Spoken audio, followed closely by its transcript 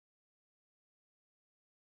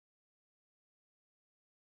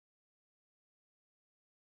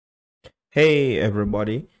Hey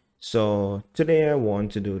everybody, so today I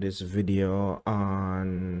want to do this video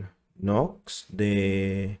on Nuxt.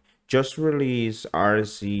 They just released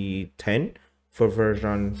RC10 for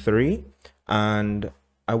version 3, and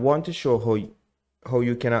I want to show how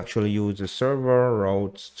you can actually use the server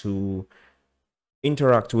routes to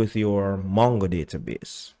interact with your Mongo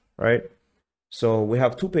database, right? So we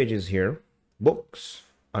have two pages here, books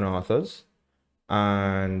and authors,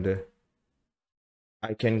 and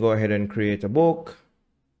I can go ahead and create a book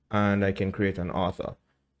and I can create an author.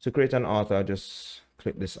 To create an author, just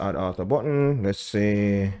click this add author button. Let's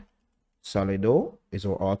say Sally Doe is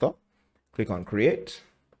our author. Click on create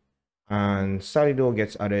and Sally Doe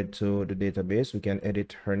gets added to the database. We can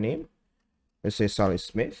edit her name. Let's say Sally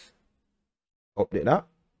Smith. Update that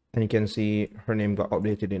and you can see her name got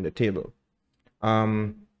updated in the table.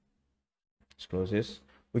 Let's close this.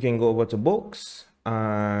 We can go over to books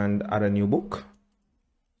and add a new book.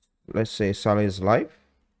 Let's say Sally's Life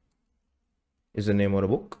is the name of the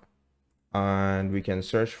book, and we can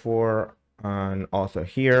search for an author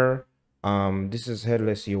here. This is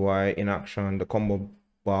Headless UI in action, the combo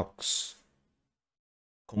box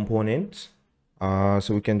component.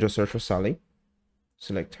 So we can just search for Sally,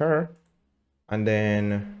 select her, and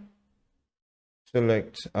then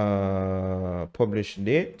select publish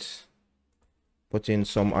date, put in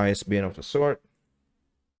some ISBN of the sort,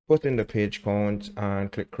 put in the page count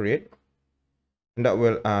and click create, and that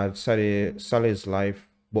will add Sally's Life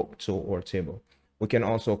book to our table. We can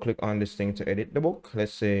also click on this thing to edit the book.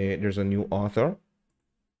 Let's say there's a new author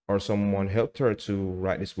or someone helped her to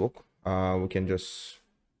write this book. We can just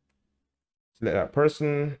select that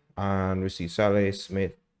person and we see Sally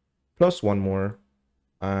Smith plus one more,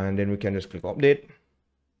 and then we can just click update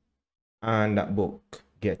and that book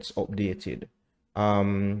gets updated.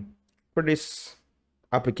 For this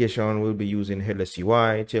application, we'll be using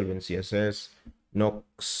HeadlessUI, TailwindCSS,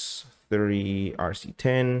 Nuxt 3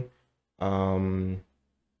 RC10,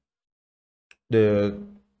 the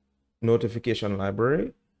notification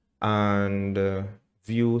library, and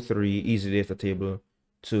View 3 Easy Data Table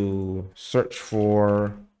to search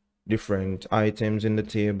for different items in the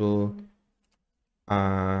table,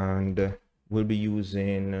 and we'll be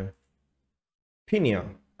using Pinia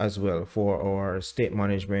as well for our state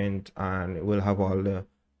management, and we'll have all the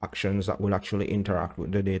actions that will actually interact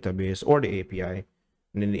with the database or the API,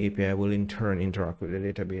 and then the API will in turn interact with the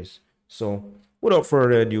database. So without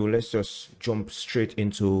further ado, let's just jump straight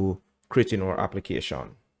into creating our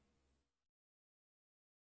application.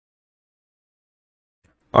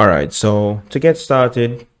 All right, so to get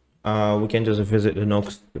started, we can just visit the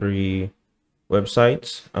Nuxt 3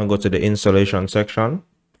 website and go to the installation section,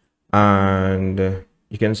 and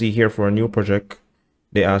you can see here for a new project,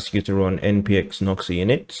 they ask you to run npx Nuxt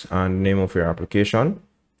init and name of your application.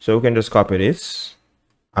 So we can just copy this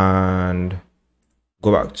and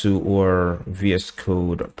go back to our VS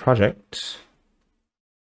Code project.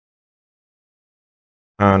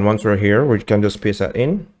 And once we're here, we can just paste that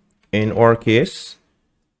in. In our case,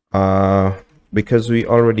 because we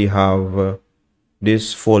already have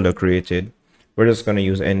this folder created, we're just going to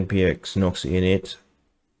use npx Nuxt init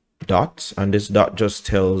dot, and this dot just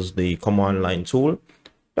tells the command line tool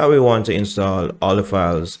that we want to install all the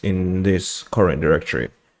files in this current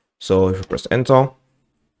directory. So if you press enter,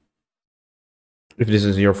 if this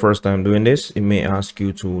is your first time doing this, it may ask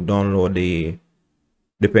you to download the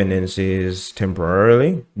dependencies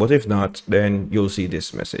temporarily, but if not, then you'll see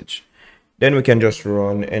this message. Then we can just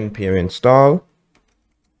run npm install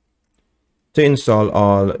to install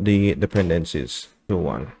all the dependencies to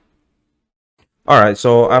one. All right,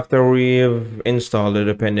 so after we've installed the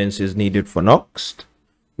dependencies needed for Nuxt,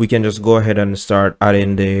 we can just go ahead and start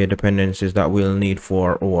adding the dependencies that we'll need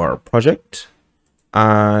for our project.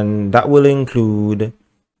 And that will include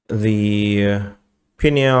the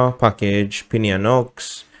Pinia package, Pinia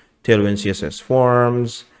Nuxt, Tailwind CSS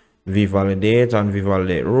forms, vvalidate and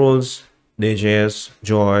vvalidate rules, DJS,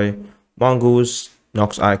 Joy, Mongoose,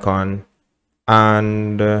 Nuxt icon,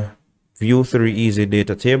 and View 3 Easy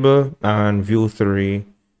Data Table and View 3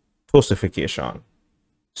 Toastification.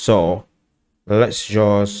 So let's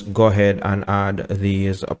just go ahead and add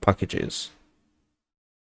these packages.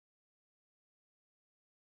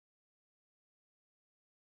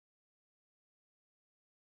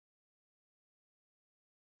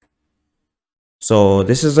 So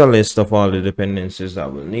this is a list of all the dependencies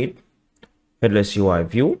that we'll need. HeadlessUI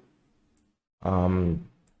view.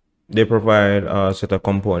 They provide a set of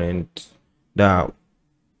components that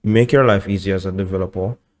make your life easy as a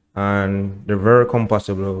developer, and they're very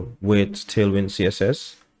compatible with Tailwind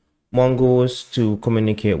CSS. Mongoose to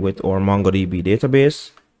communicate with our MongoDB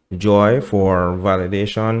database, Joy for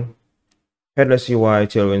validation. HeadlessUI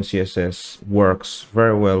Tailwind CSS works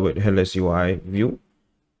very well with HeadlessUI View.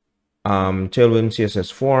 Tailwind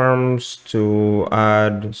CSS forms to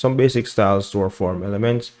add some basic styles to our form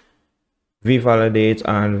elements. Vvalidate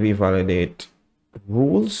and vvalidate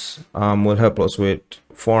rules will help us with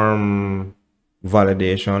form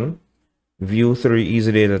validation. View 3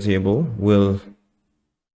 easy data table will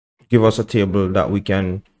give us a table that we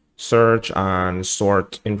can search and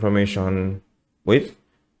sort information with.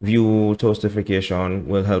 View toastification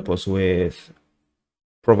will help us with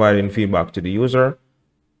providing feedback to the user.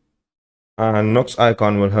 And Nuxt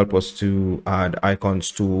icon will help us to add icons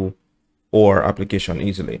to our application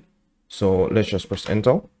easily. So let's just press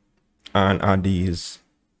enter and add these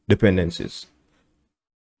dependencies.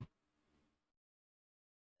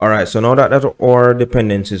 All right, so now that our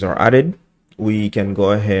dependencies are added, we can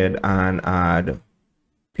go ahead and add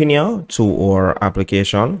Pinia to our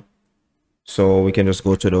application. So we can just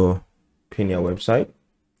go to the Pinia website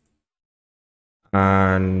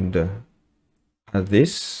and add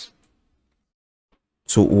this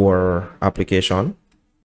to our application.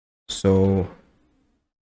 So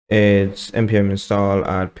it's npm install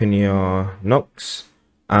add Pinia Nuxt,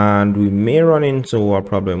 and we may run into a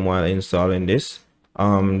problem while installing this.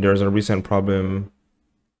 There's a recent problem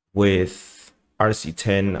with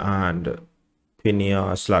RC10 and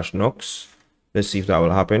Pinia/Nuxt. Let's see if that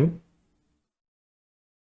will happen.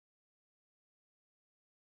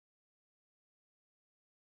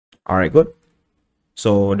 All right, good.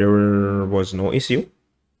 So there was no issue.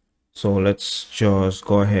 So let's just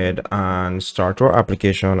go ahead and start our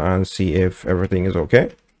application and see if everything is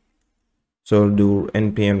okay. So we'll do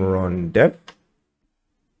npm run dev.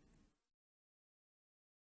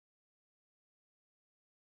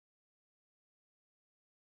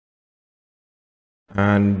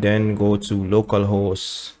 And then go to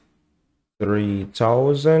localhost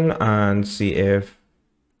 3000 and see if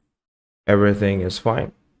everything is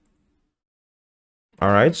fine.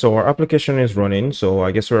 All right, so our application is running, so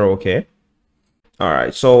I guess we're okay. All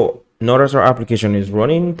right, so now that our application is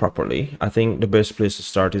running properly, I think the best place to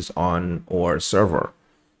start is on our server.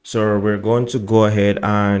 So we're going to go ahead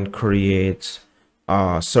and create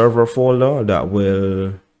a server folder that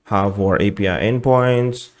will have our API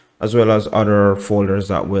endpoints, as well as other folders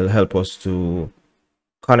that will help us to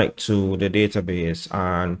connect to the database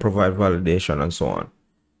and provide validation and so on.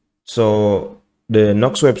 So the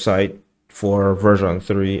Nuxt website for version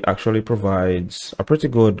 3 actually provides a pretty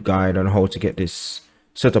good guide on how to get this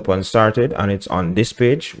set up and started, and it's on this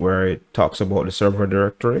page where it talks about the server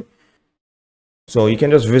directory. So you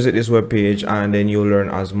can just visit this web page and then you'll learn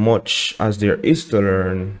as much as there is to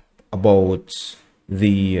learn about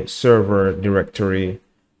the server directory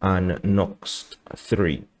and Nuxt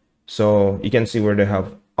 3. So you can see where they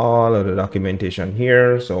have all of the documentation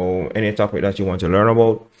here. So any topic that you want to learn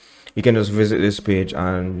about, you can just visit this page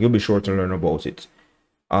and you'll be sure to learn about it.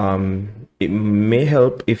 It may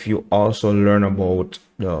help if you also learn about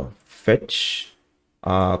the fetch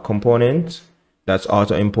component that's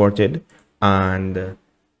auto imported, and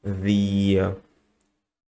the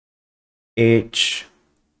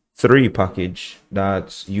H3 package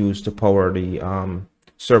that's used to power the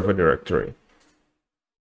server directory.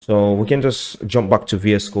 So we can just jump back to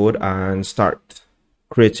VS Code and start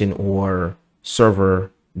creating our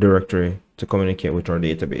server directory to communicate with our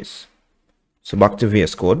database. So back to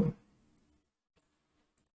VS Code.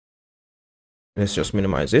 Let's just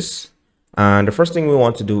minimize this. And the first thing we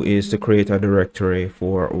want to do is to create a directory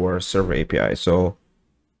for our server API. So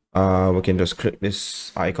we can just click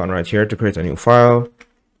this icon right here to create a new file.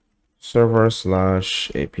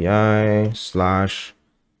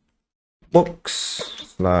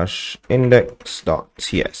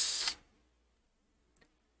 server/API/books/index.ts.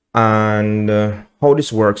 And how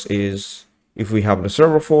this works is, if we have the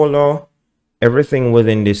server folder, everything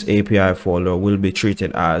within this API folder will be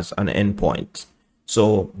treated as an endpoint.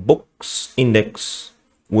 So books index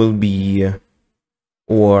will be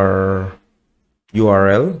our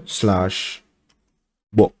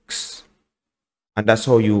URL/books. And that's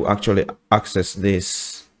how you actually access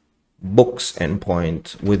this books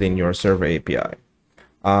endpoint within your server API.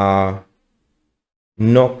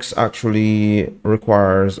 Nuxt actually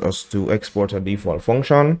requires us to export a default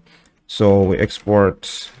function. So we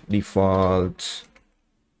export default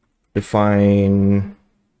define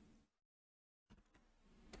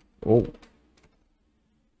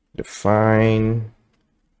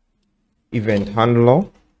event handler,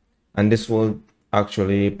 and this will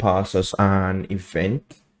actually pass us an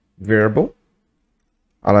event variable.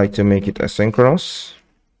 I like to make it asynchronous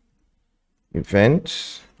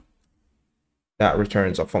event, that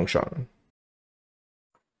returns a function.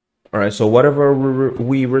 All right, so whatever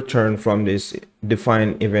we return from this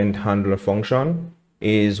define event handler function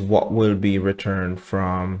is what will be returned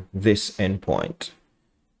from this endpoint.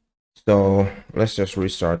 So let's just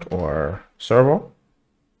restart our server.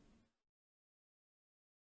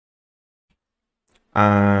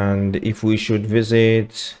 And if we should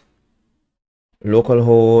visit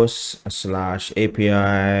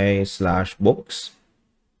localhost/API/books,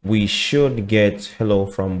 we should get hello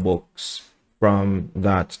from books from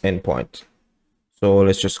that endpoint. So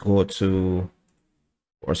let's just go to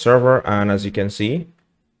our server, and as you can see,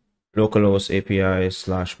 localhost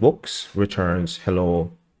API/books returns hello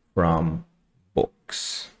from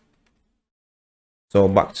books. So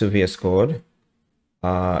back to VS Code.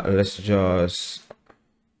 Let's just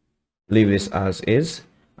leave this as is,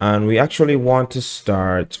 and we actually want to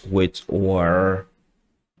start with our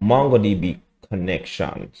MongoDB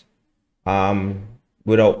connections.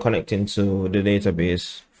 Without connecting to the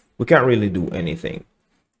database, we can't really do anything.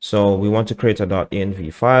 So we want to create a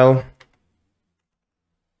 .env file,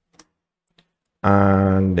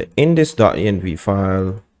 and in this .env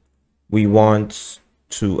file we want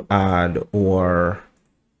to add our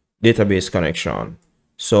database connection.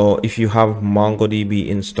 So if you have MongoDB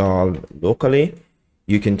installed locally,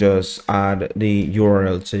 you can just add the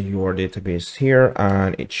URL to your database here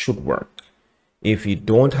and it should work. If you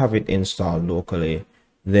don't have it installed locally,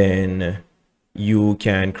 then you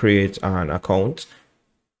can create an account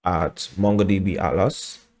at MongoDB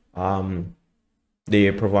Atlas.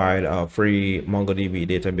 They provide a free MongoDB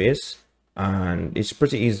database and it's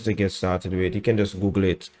pretty easy to get started with. You can just Google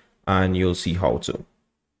it and you'll see how to.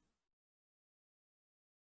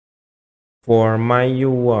 For my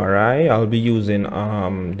URI, I'll be using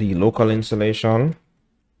the local installation,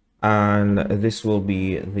 and this will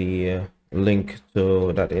be the link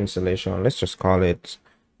to that installation. Let's just call it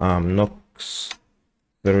Nuxt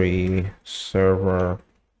 3 server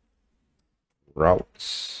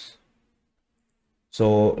routes.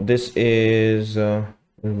 So this is the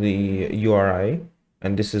URI,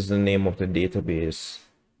 and this is the name of the database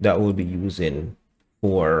that we'll be using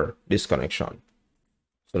for this connection.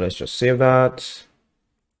 So let's just save that.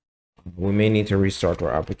 We may need to restart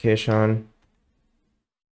our application.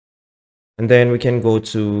 And then we can go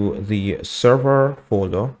to the server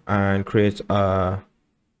folder and create a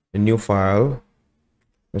new file.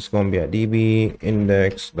 It's going to be a db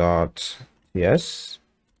index.ts.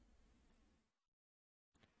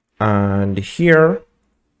 And here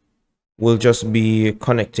we'll just be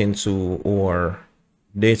connecting to our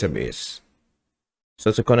database.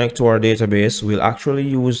 So to connect to our database, we'll actually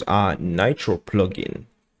use a Nitro plugin.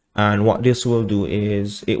 And what this will do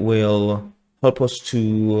is it will help us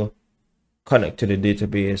to connect to the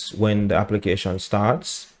database when the application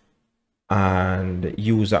starts and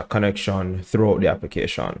use that connection throughout the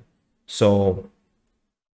application. So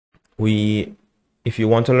if you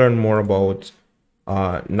want to learn more about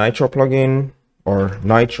Nitro plugin or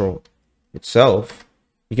Nitro itself,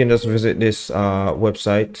 you can just visit this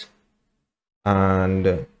website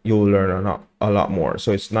and you'll learn a lot more.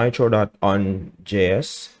 So it's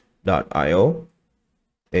nitro.onjs.io.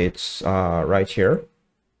 It's right here,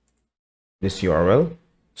 this URL.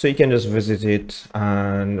 So you can just visit it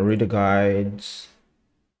and read the guides,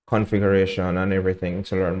 configuration, and everything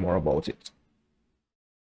to learn more about it.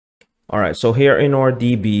 All right, so here in our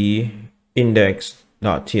db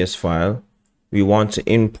index.ts file, we want to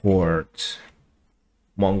import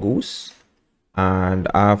Mongoose. And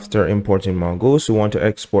after importing Mongoose, we want to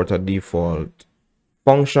export a default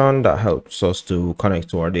function that helps us to connect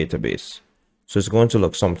to our database. So it's going to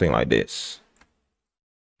look something like this.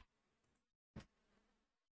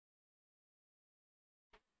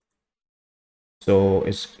 So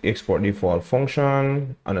it's export default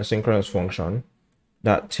function, an asynchronous function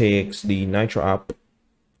that takes the Nitro app,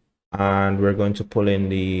 and we're going to pull in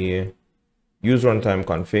the use runtime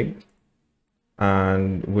config,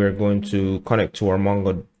 and we're going to connect to our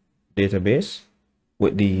Mongo database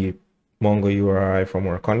with the Mongo URI from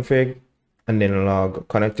our config, and then log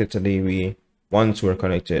connected to DB once we're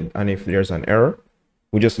connected. And if there's an error,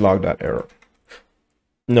 we just log that error.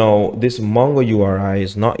 Now, this Mongo URI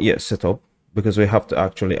is not yet set up because we have to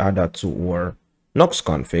actually add that to our Nuxt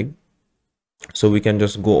config. So we can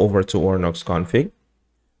just go over to our Nuxt config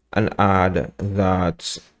and add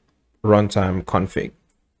that runtime config.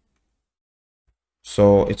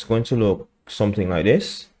 So it's going to look something like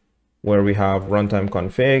this, where we have runtime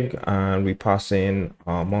config and we pass in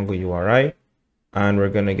Mongo URI, and we're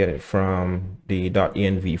going to get it from the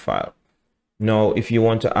 .env file. Now, if you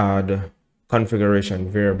want to add configuration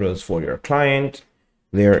variables for your client,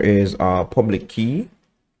 there is a public key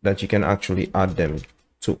that you can actually add them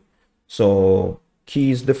to. So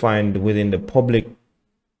keys defined within the public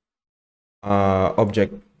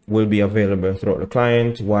object will be available throughout the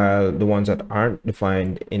client, while the ones that aren't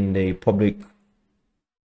defined in the public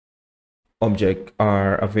object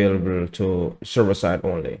are available to server side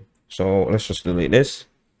only. So let's just delete this,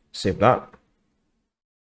 save that.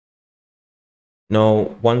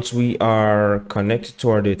 Now, once we are connected to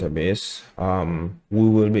our database, we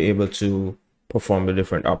will be able to perform the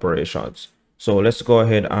different operations. So let's go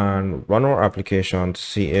ahead and run our application to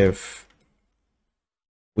see if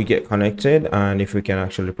we get connected and if we can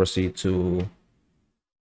actually proceed to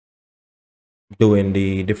doing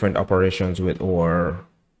the different operations with our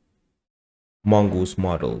Mongoose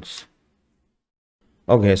models.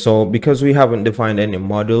 Okay, so because we haven't defined any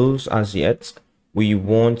models as yet, we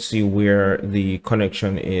won't see where the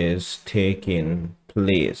connection is taking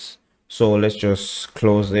place. So let's just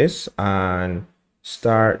close this and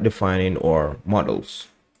start defining our models.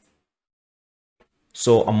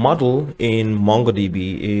 So a model in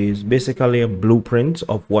MongoDB is basically a blueprint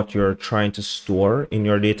of what you're trying to store in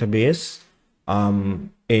your database.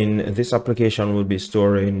 In this application, we'll be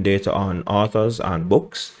storing data on authors and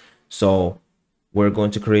books. So we're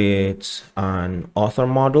going to create an author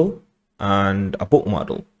model and a book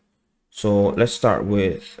model. So let's start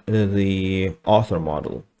with the author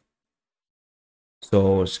model.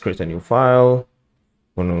 So let's create a new file.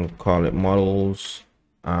 We're going to call it models,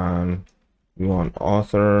 and we want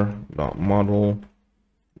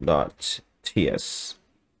author.model.ts.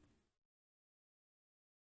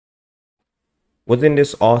 Within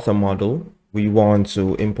this author model, we want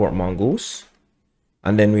to import Mongoose,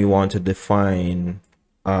 and then we want to define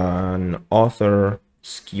an author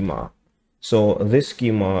schema. So this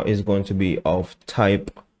schema is going to be of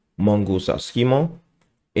type mongoose.schema.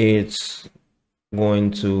 We're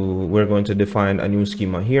going to define a new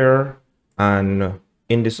schema here, and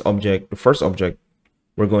in this object, the first object,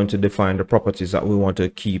 we're going to define the properties that we want to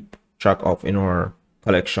keep track of in our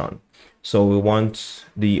collection. So we want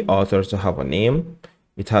the author to have a name.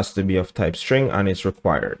 It has to be of type string, and it's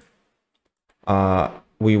required.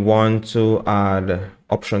 We want to add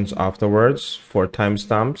options afterwards for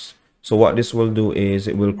timestamps. So what this will do is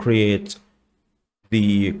it will create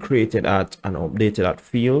the created at and updated at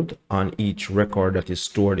field on each record that is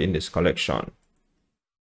stored in this collection.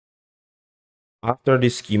 After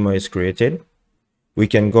this schema is created, we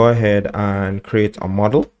can go ahead and create a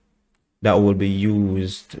model that will be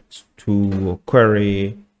used to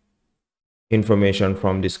query information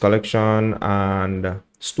from this collection and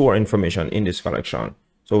store information in this collection.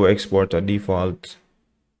 So we export a default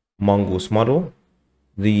Mongoose model.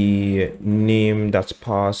 The name that's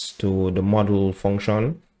passed to the model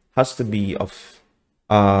function has to be of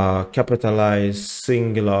a capitalized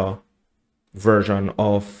singular version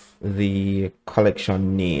of the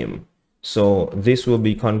collection name. So this will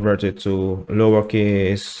be converted to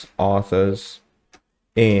lowercase authors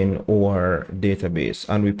in our database,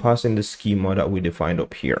 and we pass in the schema that we defined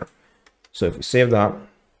up here. So if we save that,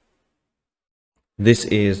 this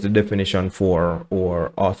is the definition for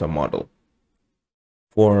our author model.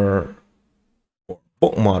 For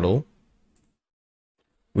book model,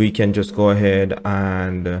 we can just go ahead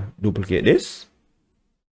and duplicate this,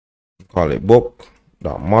 call it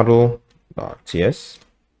book.model.ts.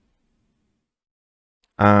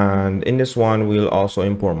 And in this one, we'll also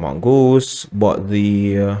import Mongoose, but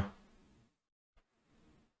the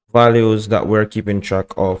values that we're keeping track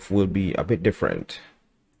of will be a bit different.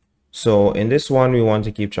 So in this one, we want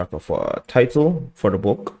to keep track of a title for the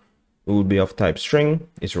book. It will be of type string,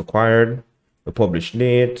 it's required. The published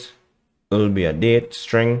date, it will be a date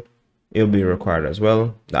string, it will be required as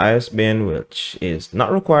well. The ISBN, which is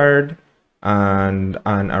not required, and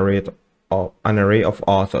an array of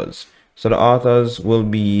authors. So the authors will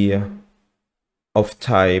be of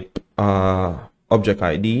type object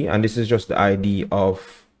ID, and this is just the ID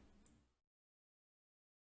of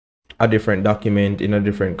a different document in a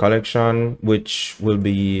different collection, which will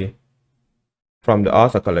be from the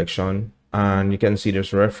author collection. And you can see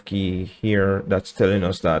there's a ref key here that's telling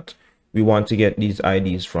us that we want to get these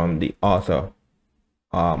IDs from the author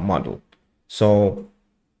model. So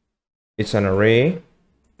it's an array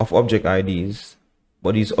of object IDs,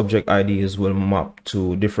 but these object IDs will map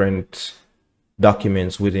to different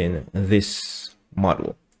documents within this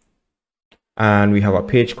model. And we have a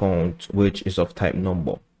page count, which is of type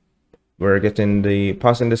number. We're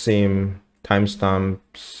passing the same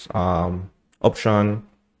timestamps option.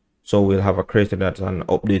 So we'll have a created at and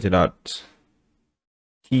updated at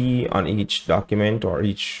key on each document or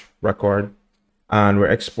each record. And we're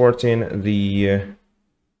exporting the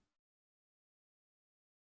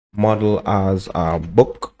model as a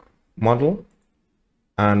book model,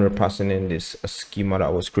 and we're passing in this schema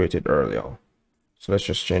that was created earlier. So let's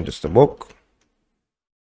just change this to book.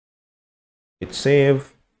 Hit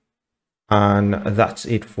save, and that's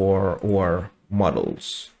it for our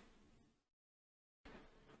models.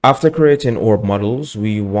 After creating our models,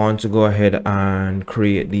 we want to go ahead and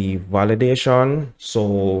create the validation.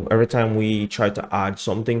 So every time we try to add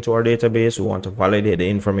something to our database, we want to validate the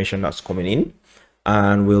information that's coming in,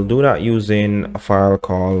 and we'll do that using a file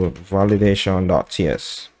called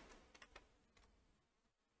validation.ts.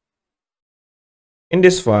 In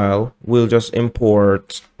this file, we'll just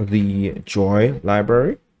import the joy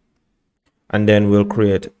library, and then we'll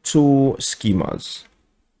create two schemas.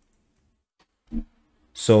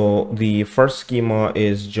 So the first schema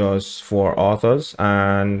is just for authors,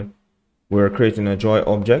 and we're creating a joy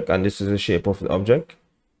object, and this is the shape of the object.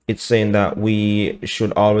 It's saying that we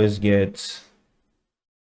should always get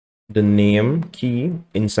the name key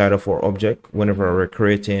inside of our object whenever we're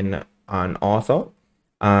creating an author,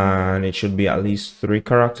 and it should be at least 3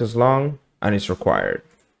 characters long, and it's required.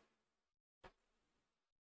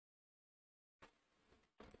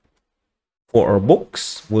 For our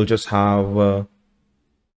books, we'll just have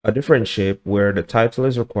a different shape where the title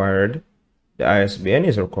is required, the ISBN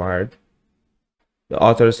is required, the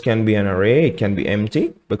authors can be an array, it can be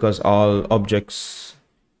empty, because all objects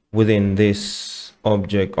within this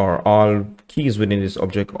object, or all keys within this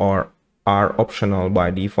object are optional by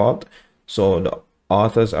default. So the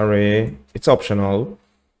authors array, it's optional,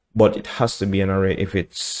 but it has to be an array if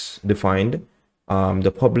it's defined.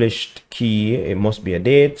 The published key, it must be a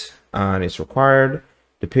date, and it's required.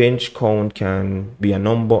 The page count can be a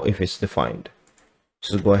number if it's defined.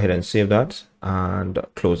 So go ahead and save that and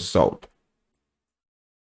close this out.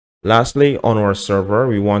 Lastly, on our server,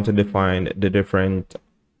 we want to define the different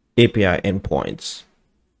API endpoints.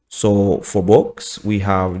 So for books, we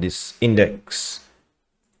have this index.ts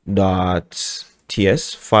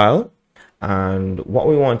file. And what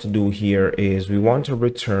we want to do here is we want to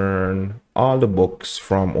return all the books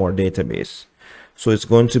from our database. So it's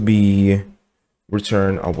going to be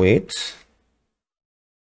return await,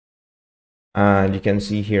 and you can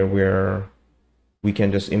see here where we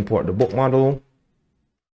can just import the book model,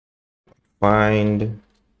 find,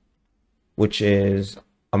 which is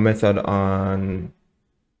a method on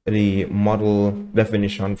the model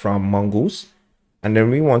definition from Mongoose, and then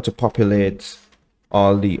we want to populate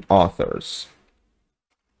all the authors.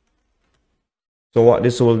 So what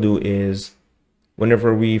this will do is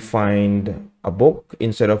whenever we find a book,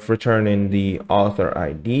 instead of returning the author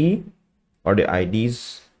ID or the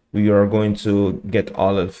IDs, we are going to get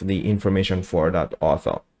all of the information for that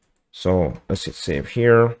author. So let's hit save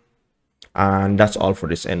here, and that's all for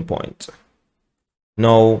this endpoint.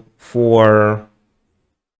 Now for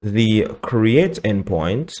the create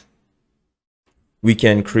endpoint, we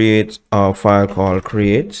can create a file called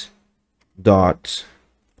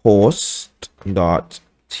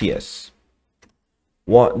create.post.ts.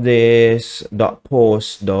 What this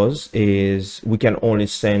 .post does is we can only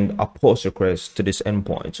send a post request to this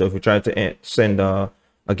endpoint. So if we try to send a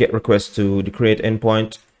get request to the create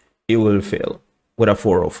endpoint, it will fail with a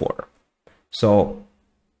 404. So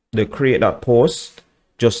the create.post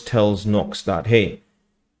just tells Nuxt that, hey,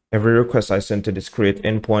 every request I send to this create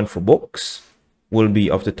endpoint for books will be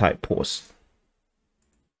of the type post.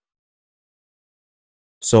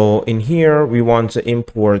 So in here, we want to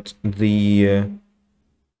import the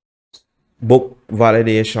book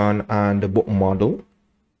validation and the book model.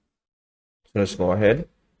 So let's go ahead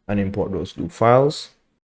and import those two files.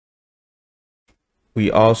 We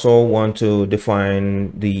also want to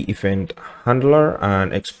define the event handler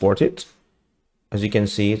and export it. As you can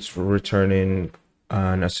see, it's returning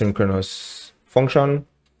an asynchronous function,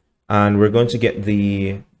 and we're going to get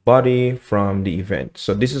the body from the event.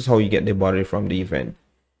 So this is how you get the body from the event.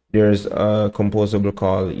 There's a composable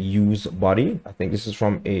called use body. I think this is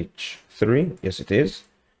from H3. Yes, it is.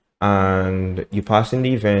 And you pass in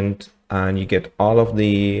the event and you get all of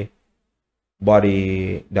the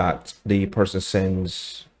body that the person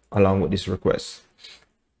sends along with this request.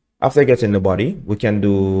 After getting the body, we can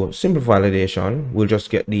do simple validation. We'll just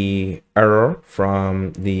get the error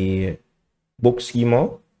from the book schema.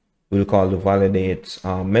 We'll call the validate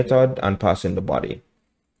method and pass in the body.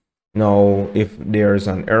 Now, if there's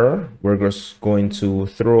an error, we're just going to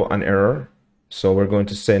throw an error. So we're going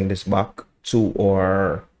to send this back to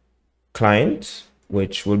our client,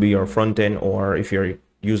 which will be your front end, or if you're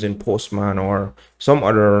using Postman or some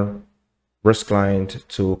other REST client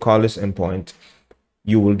to call this endpoint,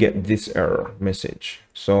 you will get this error message.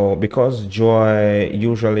 So because Joy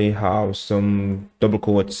usually have some double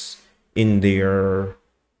quotes in their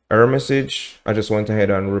error message, I just went ahead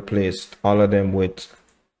and replaced all of them with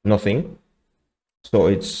nothing, so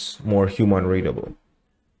it's more human readable.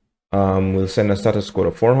 We'll send a status code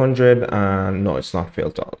of 400, and no, it's not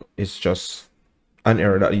failed all. It's just an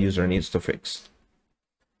error that the user needs to fix.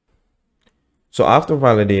 So after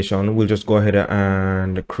validation, we'll just go ahead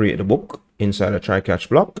and create the book inside a try-catch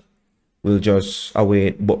block. We'll just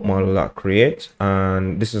await book model.create,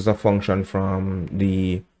 and this is a function from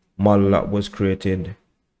the model that was created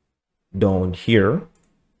down here,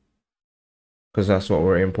 because that's what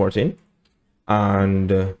we're importing.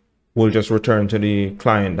 And we'll just return to the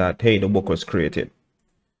client that, hey, the book was created.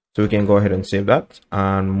 So we can go ahead and save that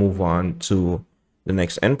and move on to the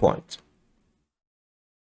next endpoint.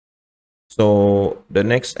 So the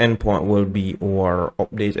next endpoint will be our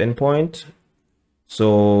update endpoint.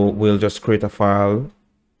 So we'll just create a file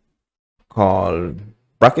called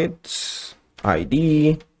brackets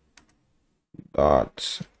id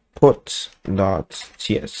dot put dot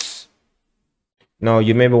ts. Now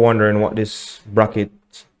you may be wondering what this bracket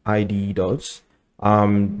id does.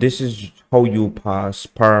 This is how you pass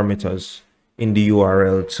parameters in the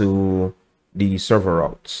URL to the server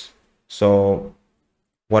routes. So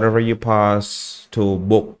whatever you pass to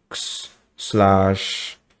books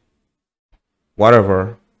slash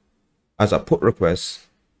whatever as a put request,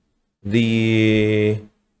 the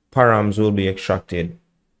params will be extracted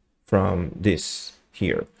from this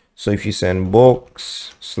here. So if you send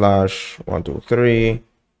books slash 123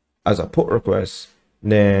 as a put request,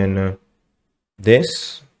 then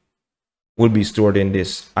this will be stored in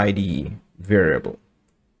this IDE variable.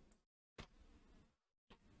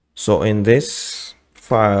 So in this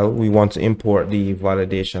file, we want to import the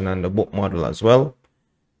validation and the book model as well.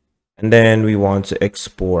 And then we want to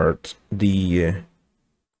export the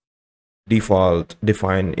default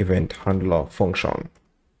define event handler function.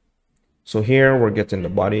 So here we're getting the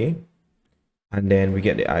body, and then we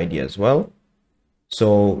get the ID as well.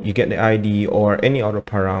 So you get the ID or any other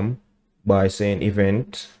param by saying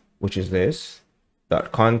event, which is this,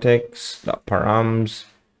 dot context, dot params,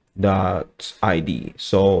 dot ID.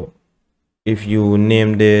 So if you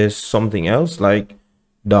name this something else like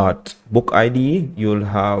dot book ID, you'll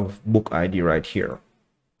have book ID right here.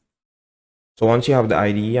 So once you have the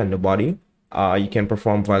ID and the body, you can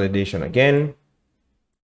perform validation again.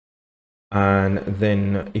 And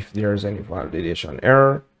then if there's any validation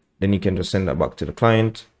error, then you can just send that back to the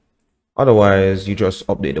client. Otherwise, you just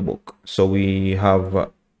update the book. So we have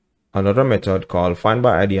another method called find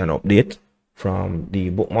by ID and update from the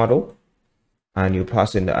book model, and you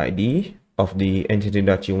pass in the ID of the entity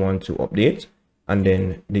that you want to update, and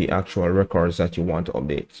then the actual records that you want to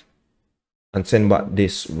update, and send back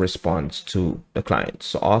this response to the client.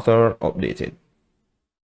 So author updated.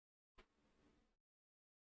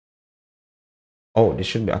 Oh, this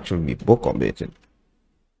should actually be book updated.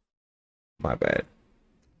 My bad.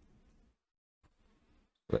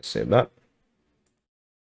 Let's save that.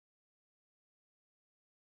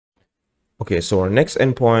 Okay, so our next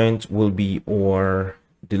endpoint will be our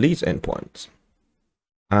delete endpoint.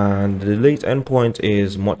 And the delete endpoint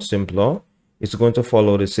is much simpler. It's going to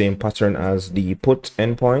follow the same pattern as the put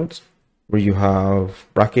endpoint, where you have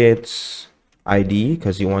brackets ID,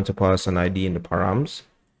 because you want to pass an ID in the params.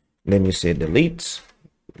 Then you say delete.ts.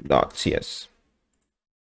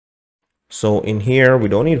 So in here, we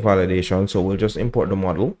don't need validation, so we'll just import the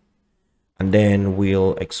model, and then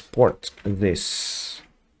we'll export this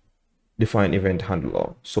define event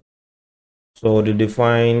handler. So the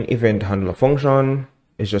define event handler function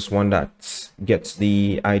is just one that gets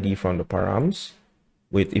the ID from the params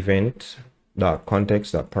with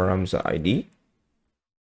event.context.params.id,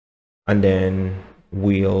 and then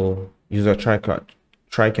we'll use a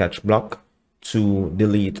try-catch block to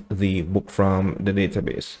delete the book from the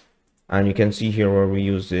database. And you can see here where we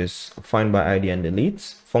use this find by ID and delete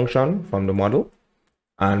function from the model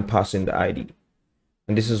and pass in the ID.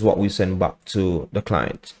 And this is what we send back to the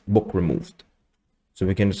client, book removed. So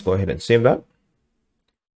we can just go ahead and save that.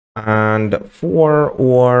 And for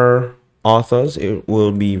our authors, it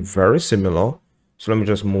will be very similar. So let me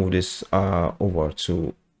just move this over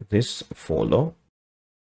to this folder.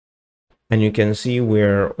 And you can see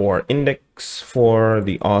where our index for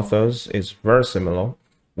the authors is very similar.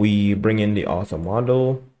 We bring in the author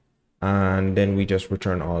model, and then we just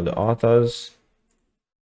return all the authors.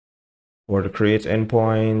 For the create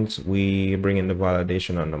endpoint, we bring in the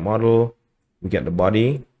validation on the model. We get the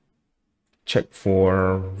body, check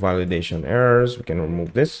for validation errors. We can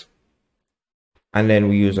remove this. And then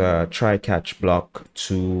we use a try catch block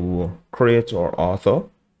to create or author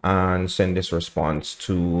and send this response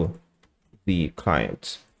to the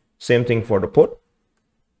client. Same thing for the put.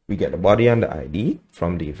 We get the body and the ID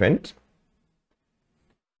from the event.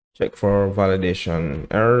 Check for validation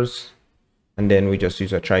errors. And then we just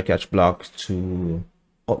use a try catch block to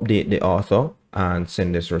update the author and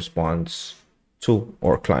send this response to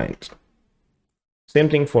our client. Same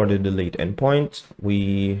thing for the delete endpoint.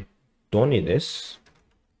 We don't need this.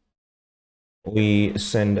 We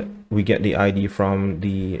get the ID from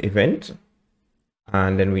the event,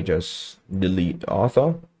 and then we just delete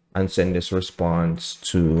author and send this response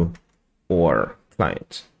to our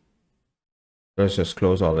client. Let's just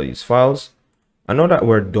close all of these files. And now that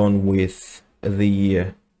we're done with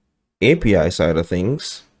the API side of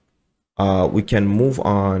things, we can move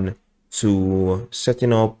on to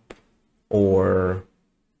setting up our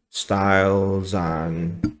styles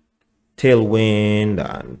and Tailwind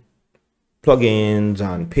and plugins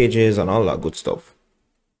and pages and all that good stuff.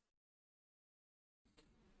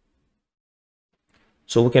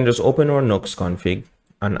 So we can just open our Nuxt config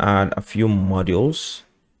and add a few modules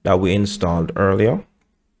that we installed earlier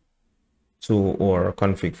to our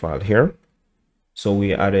config file here. So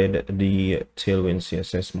we added the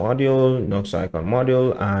TailwindCSS module, Nuxt icon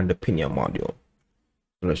module, and the Pinia module.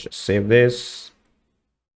 So let's just save this.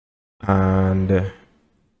 And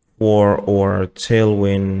for our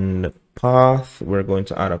Tailwind path, we're going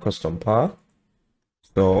to add a custom path.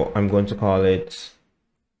 So I'm going to call it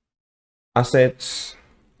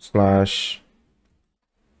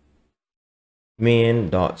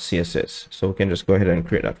assets/main.css. So we can just go ahead and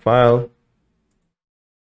create that file.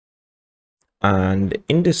 And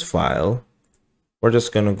in this file, we're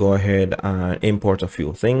just going to go ahead and import a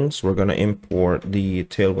few things. We're going to import the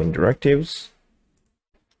Tailwind directives.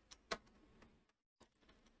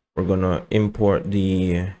 We're going to import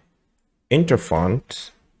the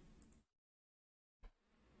interfont.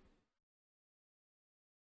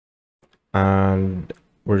 And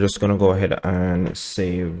we're just going to go ahead and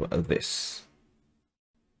save this.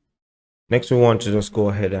 Next, we want to just go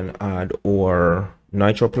ahead and add our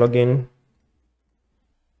Nitro plugin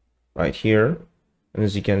right here. And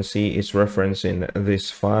as you can see, it's referencing this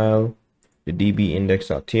file, the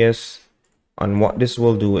db-index.ts. And what this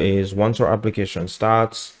will do is once our application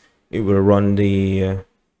starts, it will run the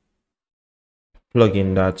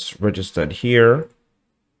plugin that's registered here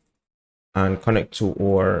and connect to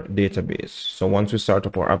our database. So once we start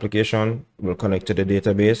up our application, we'll connect to the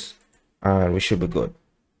database and we should be good.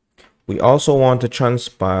 We also want to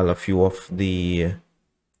transpile a few of the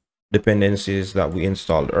dependencies that we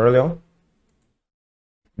installed earlier.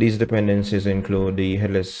 These dependencies include the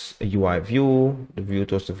HeadlessUI view, the view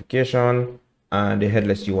toastification, and the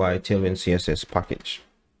HeadlessUI Tailwind CSS package.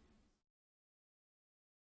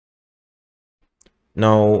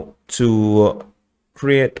 Now, to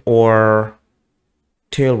create our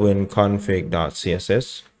Tailwind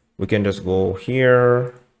config.css, we can just go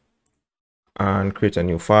here and create a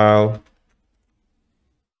new file,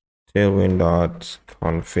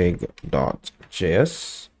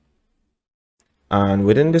 tailwind.config.js. And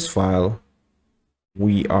within this file,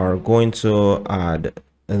 we are going to add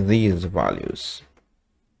these values.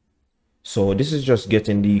 So this is just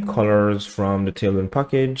getting the colors from the Tailwind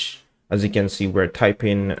package. As you can see, we're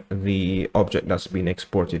typing the object that's been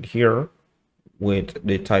exported here with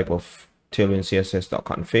the type of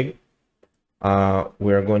TailwindCSS.config.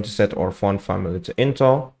 We're going to set our font family to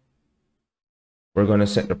Intel. We're going to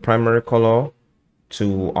set the primary color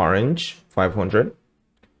to orange 500.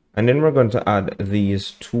 And then we're going to add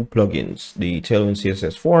these two plugins, the Tailwind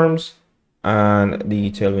CSS Forms and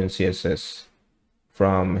the Tailwind CSS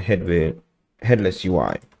from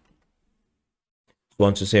HeadlessUI.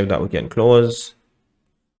 Once we save that, we can close.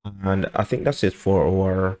 And I think that's it for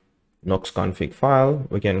our Nuxt config file.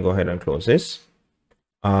 We can go ahead and close this.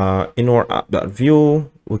 In our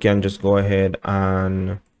app.view, we can just go ahead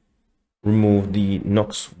and remove the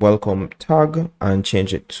Nuxt welcome tag and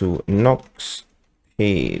change it to Nuxt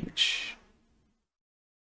page.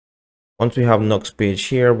 Once we have Nuxt page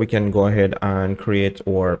here, we can go ahead and create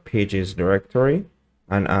our pages directory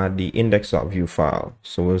and add the index.view file.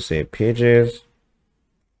 So we'll say pages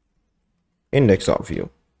index.view.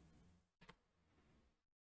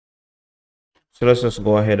 So let's just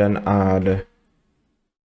go ahead and add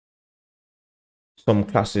some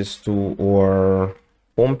classes to our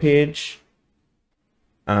home page.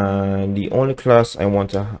 And the only class I want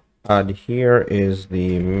to add here is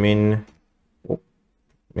the min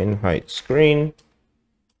height screen.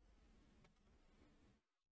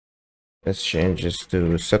 Let's change this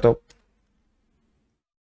to setup.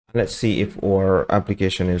 Let's see if our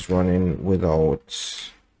application is running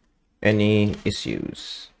without any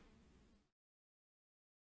issues.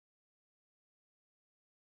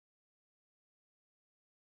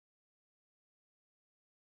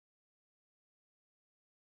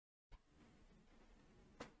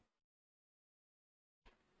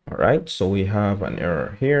 All right, so we have an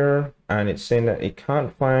error here, and it's saying that it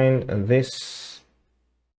can't find this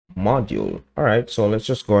module. All right, so let's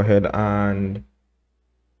just go ahead and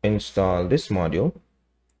install this module.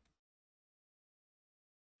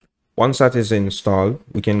 Once that is installed,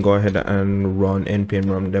 we can go ahead and run npm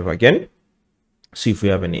run dev again, see if we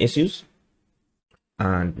have any issues,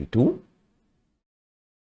 and we do.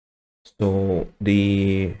 So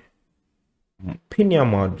the Pinia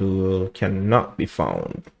module cannot be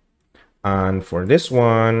found. And for this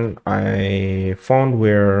one, I found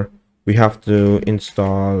where we have to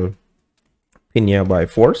install Pinia by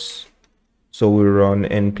force. So we run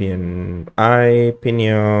npm I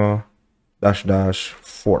Pinia --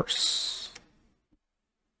 force.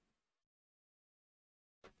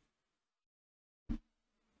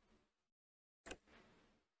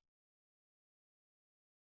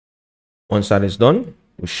 Once that is done,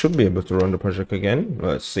 we should be able to run the project again.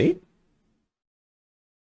 Let's see.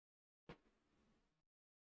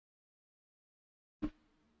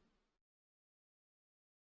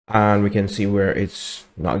 And we can see where it's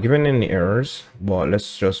not giving any errors, but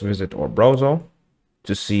let's just visit our browser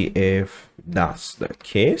to see if that's the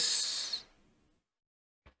case.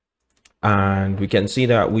 And we can see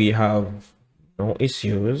that we have no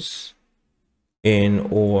issues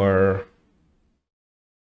in our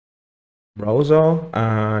browser.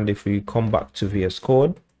 And if we come back to VS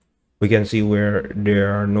Code, we can see where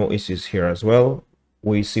there are no issues here as well.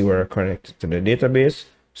 We see we're connected to the database,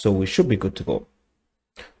 so we should be good to go.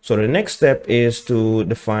 So the next step is to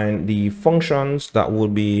define the functions that will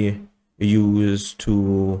be used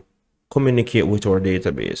to communicate with our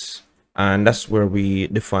database. And that's where we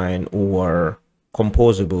define our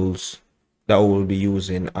composables that we'll be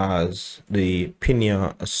using as the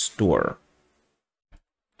Pinia store.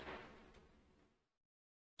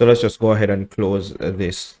 So let's just go ahead and close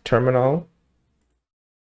this terminal.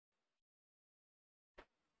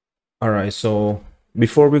 All right, so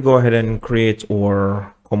before we go ahead and create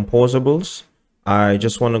our composables, I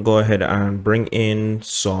just want to go ahead and bring in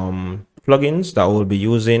some plugins that we'll be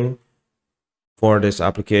using for this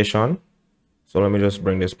application. So let me just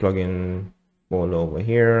bring this plugin file over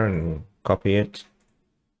here and copy it.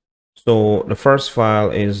 So the first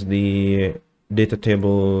file is the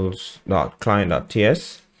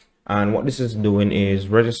datatables.client.ts, and what this is doing is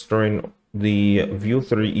registering the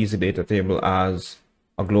Vue3 Easy Data Table as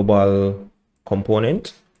a global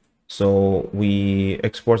component. So we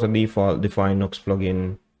export a default define Nuxt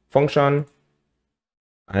plugin function,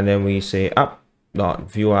 and then we say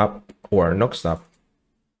app.viewApp or Nuxt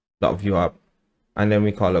app.viewApp, and then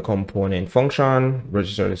we call a component function,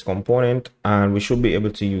 register this component, and we should be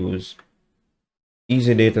able to use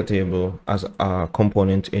Easy Data Table as a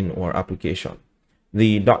component in our application.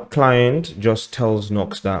 The .client just tells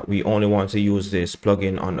Nuxt that we only want to use this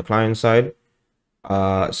plugin on the client side,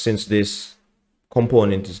 since this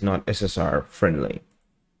component is not SSR friendly.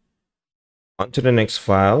 On to the next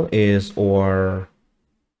file is our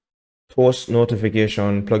post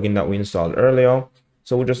notification plugin that we installed earlier.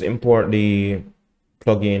 So we'll just import the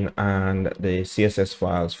plugin and the CSS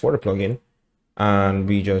files for the plugin, and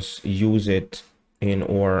we just use it in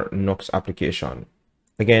our Nuxt application.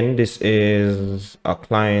 Again, this is a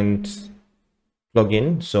client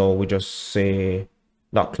plugin, so we just say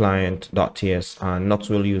 .client.ts, and Nuxt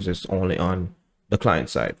will use this only on the client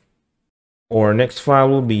side. Our next file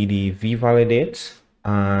will be the vvalidate,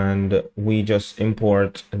 and we just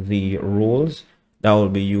import the rules that will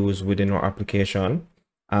be used within our application,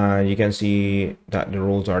 and you can see that the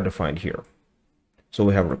rules are defined here. So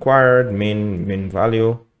we have required, min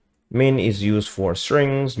value. Min is used for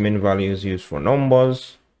strings, min value is used for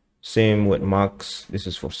numbers. Same with max, this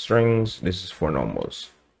is for strings, this is for numbers.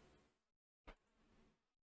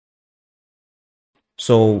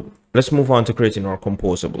 So let's move on to creating our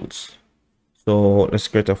composables. So let's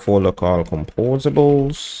create a folder called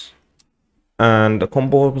Composables, and the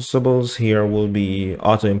composables here will be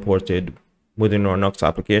auto imported within our Nuxt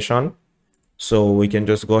application. So we can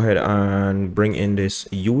just go ahead and bring in this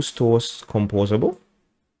use toast composable.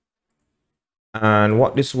 And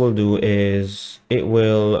what this will do is it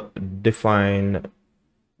will define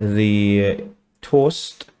the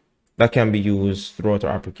toast that can be used throughout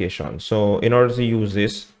our application. So in order to use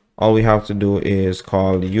this, all we have to do is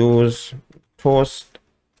call use toast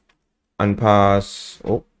and pass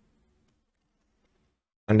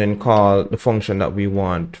and then call the function that we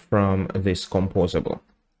want from this composable.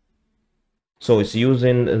 So it's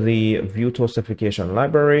using the view toastification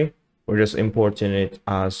library. We're just importing it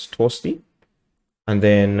as toasty, and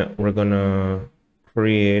then we're gonna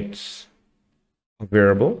create a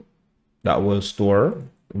variable that will store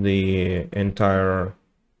the entire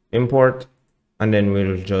import, and then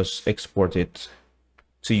we'll just export it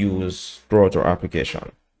to use throughout our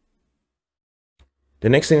application. The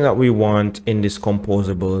next thing that we want in this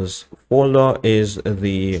composables folder is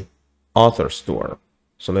the author store.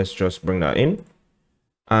 So let's just bring that in.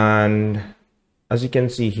 And as you can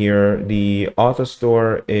see here, the author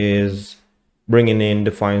store is bringing in the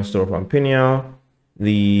find store from Pinia,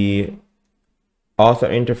 the author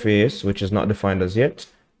interface, which is not defined as yet,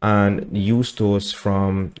 and use tools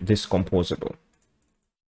from this composable.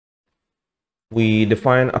 We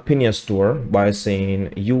define a Pinia store by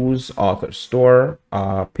saying use author store.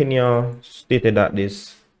 Pinia stated that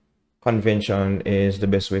this convention is the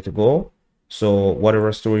best way to go. So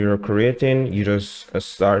whatever store you're creating, you just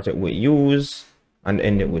start it with use and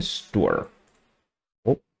end it with store.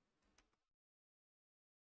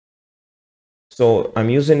 So I'm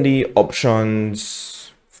using the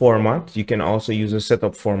options format. You can also use a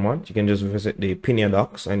setup format. You can just visit the Pinia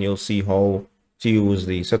docs and you'll see how to use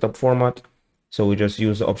the setup format. So we just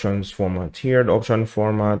use the options format here. The option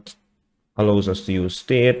format allows us to use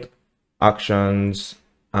state, actions,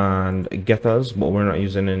 and getters, but we're not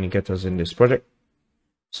using any getters in this project.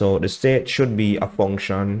 So the state should be a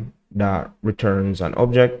function that returns an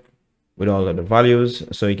object with all of the values.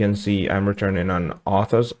 So you can see I'm returning an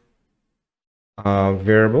author's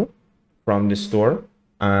variable from the store,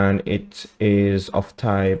 and it is of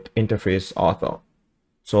type interface author.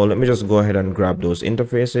 So let me just go ahead and grab those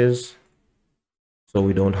interfaces so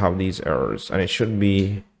we don't have these errors, and it should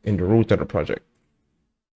be in the root of the project.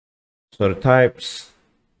 So the types,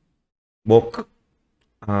 book,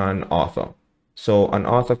 and author. So an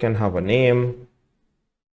author can have a name,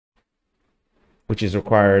 which is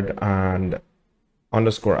required, and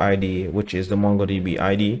underscore ID, which is the MongoDB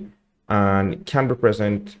ID, and can be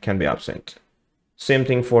present, can be absent. Same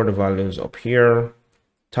thing for the values up here.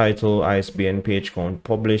 Title, ISBN, page count,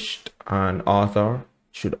 published, and author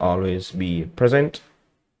should always be present,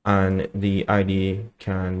 and the ID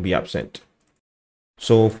can be absent.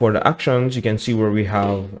 So for the actions, you can see where we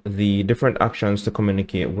have the different actions to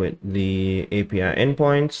communicate with the API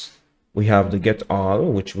endpoints. We have the get all,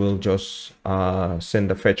 which will just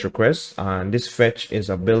send a fetch request, and this fetch is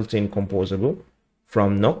a built-in composable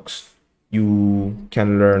from Nuxt. You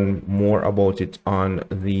can learn more about it on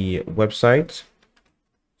the website.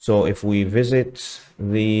 So if we visit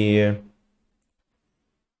the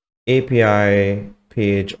API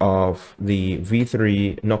page of the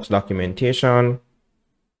v3 Nuxt documentation,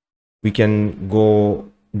 we can go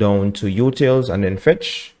down to utils and then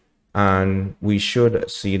fetch, and we should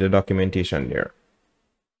see the documentation there.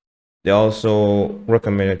 They also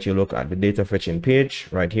recommend that you look at the data fetching page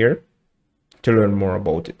right here to learn more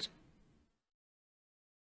about it.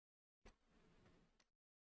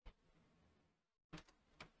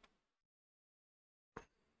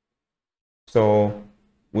 So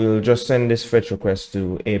we'll just send this fetch request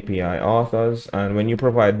to API authors, and when you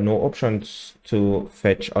provide no options to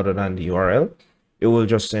fetch other than the URL, it will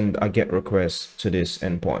just send a get request to this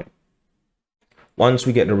endpoint. Once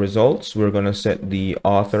we get the results, we're going to set the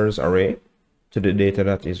authors array to the data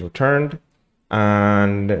that is returned,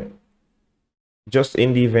 and just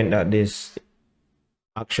in the event that this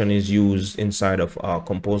action is used inside of a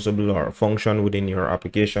composable or a function within your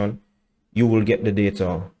application, you will get the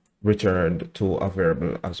data returned to a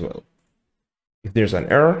variable as well. If there's an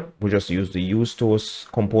error, we just use the use tools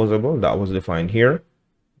composable that was defined here,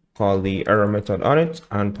 call the error method on it,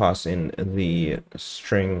 and pass in the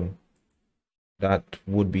string that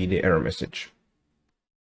would be the error message.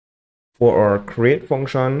 For our create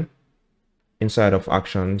function inside of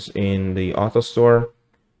actions in the author store,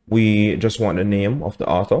 we just want the name of the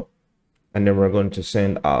author, and then we're going to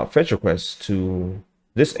send a fetch request to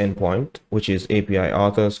this endpoint, which is API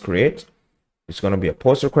authors create. It's going to be a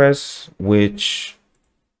post request, which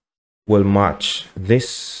will match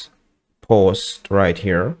this post right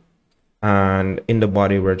here, and in the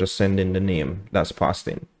body we're just sending the name that's passed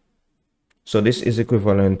in. So this is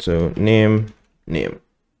equivalent to name.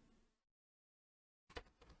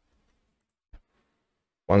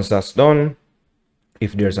 Once that's done,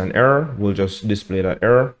 if there's an error, we'll just display that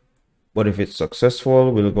error. But if it's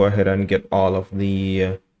successful, we'll go ahead and get all of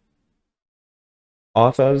the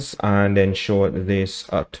authors and then show this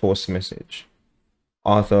toast message,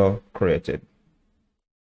 author created.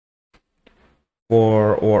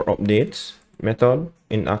 For our updates, method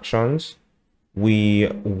in actions, we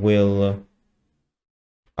will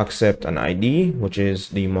accept an ID, which is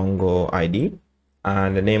the Mongo ID,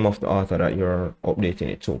 and the name of the author that you're updating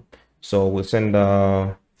it to. So we'll send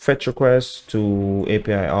a fetch request to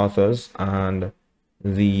API authors and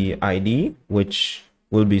the ID, which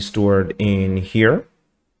will be stored in here.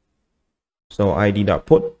 So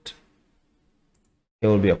id.put, it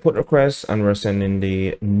will be a put request, and we're sending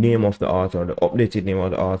the name of the author, the updated name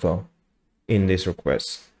of the author in this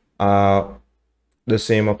request. The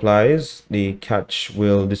same applies. The catch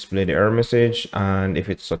will display the error message, and if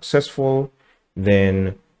it's successful,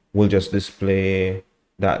 then we'll just display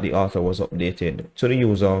that the author was updated to the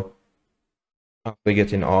user after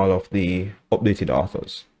getting all of the updated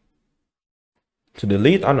authors. To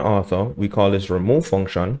delete an author, we call this remove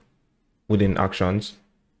function within actions,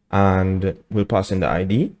 and we'll pass in the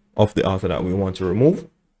ID of the author that we want to remove.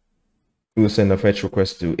 We'll send a fetch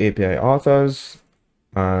request to API authors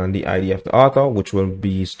and the ID of the author, which will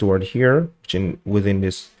be stored here within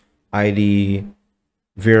this ID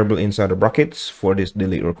variable inside the brackets for this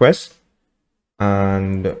delete request.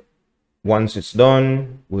 And once it's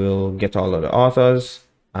done, we'll get all of the authors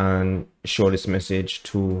and show this message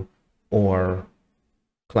to our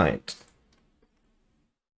client.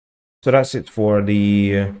 So that's it for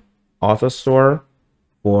the author store.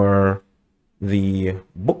 For the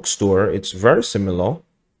bookstore, it's very similar.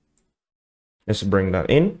 Let's bring that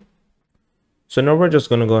in. So now we're just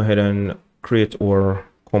going to go ahead and create our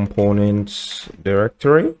components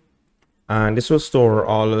directory, and this will store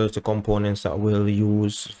all of the components that we'll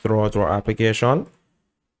use throughout our application.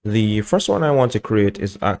 The first one I want to create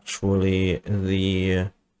is actually the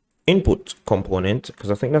input component, because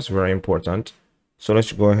I think that's very important. So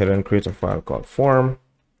let's go ahead and create a file called form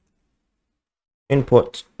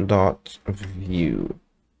input.view.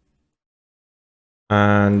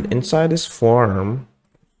 And inside this form,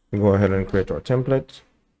 we go ahead and create our template,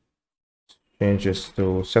 change this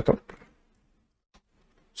to setup,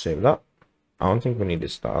 save that. I don't think we need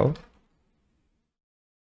this style.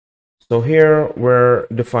 So here we're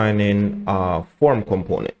defining a form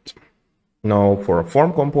component. Now for a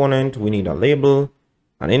form component, we need a label,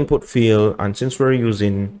 an input field, and since we're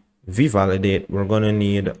using vValidate, we're going to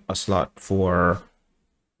need a slot for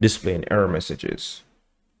displaying error messages.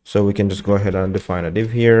 So we can just go ahead and define a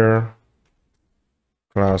div here,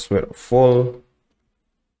 class width full,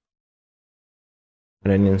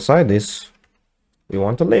 and then inside this, we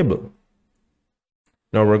want a label.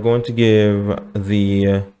 Now we're going to give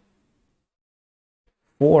the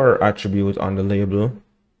for attribute on the label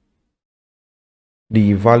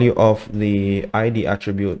the value of the ID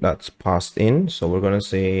attribute that's passed in. So we're going to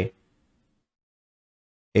say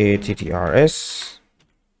attrs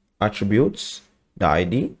attributes, the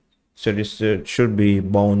ID. So this should be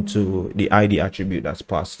bound to the ID attribute that's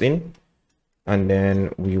passed in. And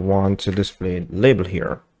then we want to display label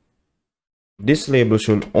here. This label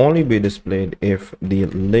should only be displayed if the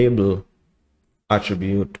label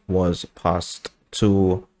attribute was passed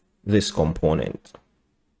to this component.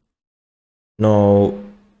 Now,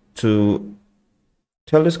 to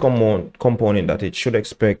tell this component that it should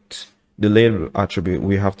expect the label attribute,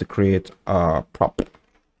 we have to create a prop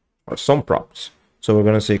or some props. So we're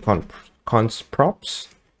going to say const props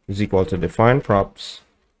is equal to define props,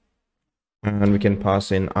 and we can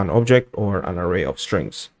pass in an object or an array of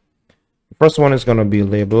strings. The first one is going to be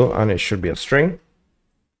label, and it should be a string.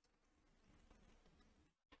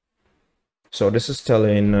 So this is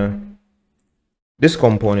telling this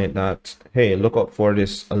component that, hey, look out for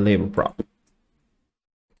this label prop.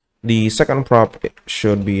 The second prop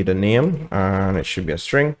should be the name, and it should be a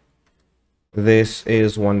string. This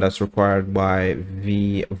is one that's required by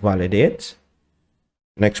vValidate.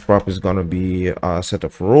 Next prop is going to be a set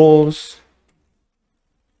of rules.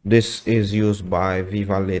 This is used by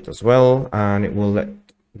vValidate as well, and it will let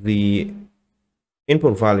the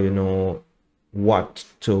input value know what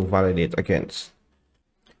to validate against.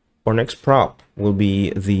 Our next prop will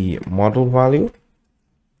be the model value,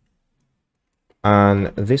 and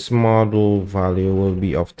this model value will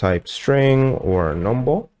be of type string or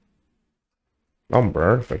number,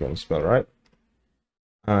 if I can spell right.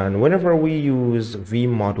 And whenever we use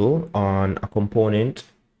vModel on a component,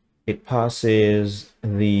 it passes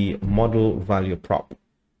the model value prop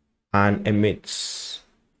and emits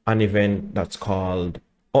an event that's called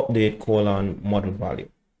update : model value.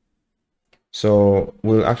 So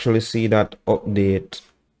we'll actually see that update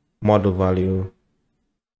model value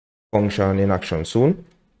function in action soon,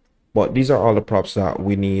 but these are all the props that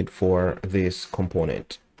we need for this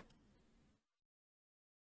component.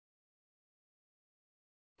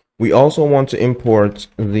 We also want to import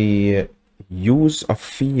the use a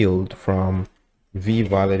field from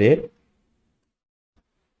vValidate.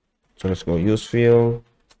 So let's go use field,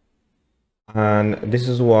 and this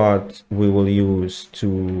is what we will use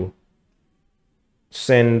to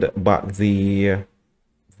send back the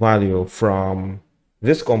value from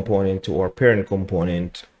this component to our parent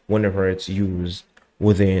component whenever it's used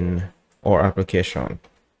within our application.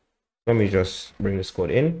 Let me just bring this code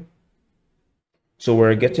in. So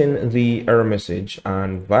we're getting the error message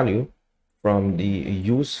and value from the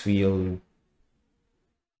use field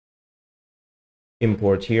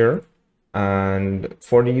import here. And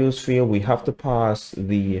for the use field, we have to pass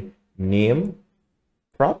the name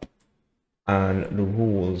prop and the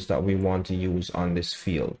rules that we want to use on this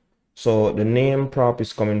field. So the name prop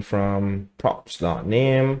is coming from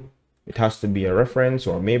props.name. It has to be a reference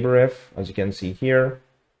or maybe ref, as you can see here.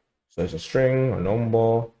 So it's a string or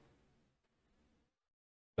number.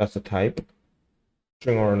 That's the type,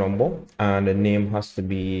 string or a number, and the name has to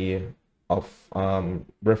be of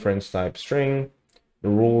reference type string. The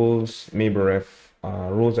rules, maybe ref,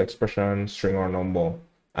 rules expression, string or number,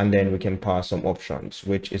 and then we can pass some options,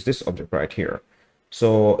 which is this object right here.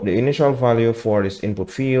 So the initial value for this input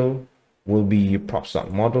field will be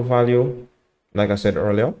props.model value. Like I said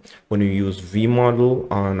earlier, when you use vModel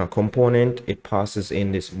on a component, it passes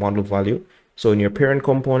in this model value. So in your parent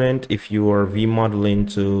component, if you are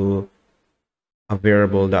vModeling to a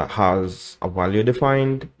variable that has a value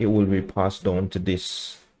defined, it will be passed down to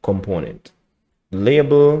this component.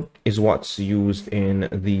 Label is what's used in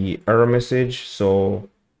the error message. So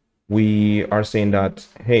we are saying that,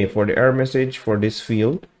 hey, for the error message for this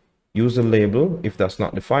field, use the label. If that's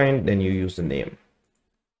not defined, then you use the name.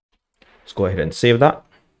 Let's go ahead and save that.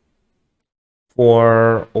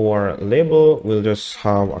 For our label, we'll just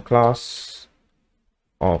have a class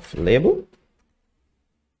of label.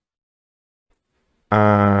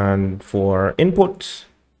 And for input,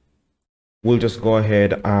 we'll just go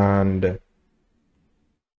ahead and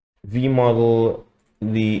vModel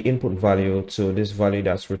the input value to this value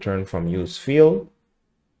that's returned from use field.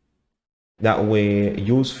 That way,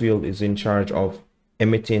 use field is in charge of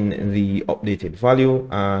emitting the updated value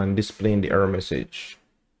and displaying the error message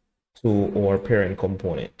to our parent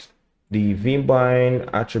component. The vbind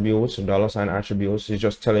attributes, $sign attributes, is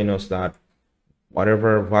just telling us that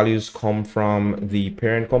whatever values come from the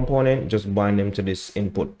parent component, just bind them to this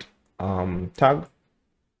input tag,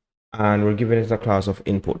 and we're giving it a class of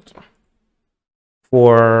input.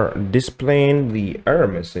 For displaying the error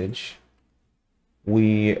message,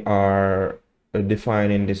 we are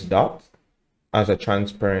defining this dot as a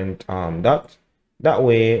transparent dot. That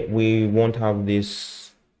way we won't have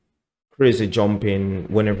this crazy jumping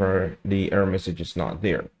whenever the error message is not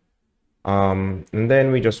there. And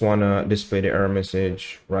then we just want to display the error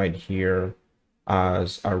message right here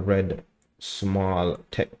as a red small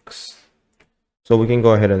text. So we can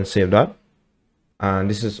go ahead and save that. And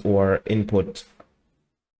this is our input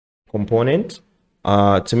component.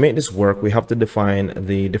 To make this work, we have to define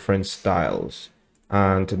the different styles.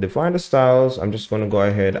 And to define the styles, I'm just going to go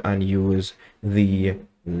ahead and use the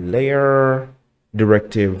layer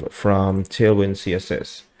directive from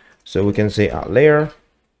TailwindCSS. So we can say at layer,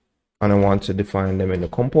 and I want to define them in the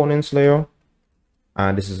components layer.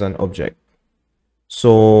 And this is an object.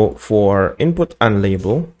 So for input and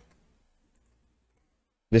label,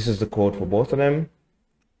 this is the code for both of them.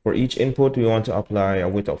 For each input, we want to apply a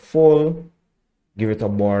width of full, give it a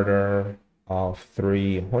border of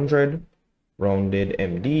 300, rounded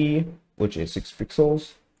MD, which is 6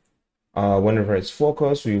 pixels. Whenever it's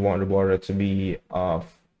focused, we want the border to be of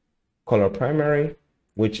color primary,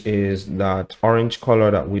 which is that orange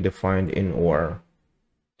color that we defined in our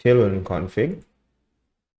Tailwind config.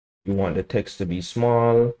 You want the text to be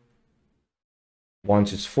small.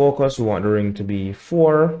 Once it's focused, we want the ring to be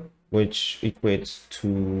 4, which equates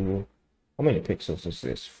to, how many pixels is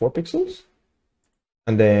this? 4 pixels?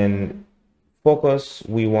 And then focus,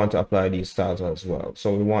 we want to apply these styles as well.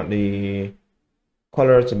 So we want the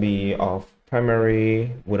color to be of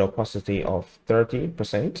primary with opacity of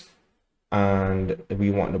 30%. And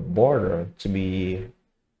we want the border to be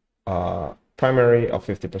primary of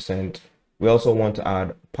 50%. We also want to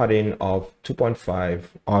add padding of 2.5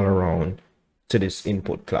 all around to this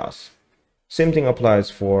input class. Same thing applies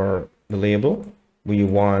for the label. We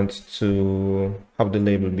want to have the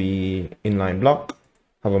label be inline block,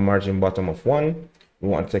 have a margin bottom of 1. We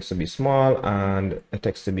want the text to be small and the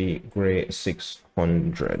text to be gray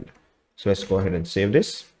 600. So let's go ahead and save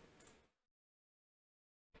this.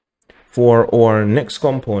 For our next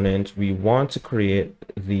component, we want to create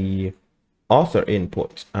the author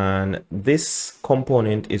input, and this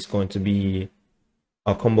component is going to be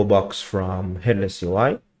a combo box from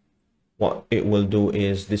HeadlessUI. What it will do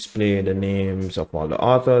is display the names of all the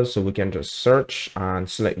authors, so we can just search and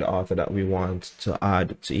select the author that we want to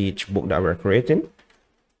add to each book that we're creating.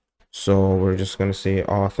 So we're just going to say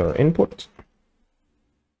author input.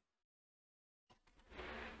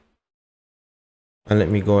 And let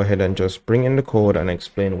me go ahead and just bring in the code and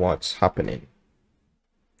explain what's happening.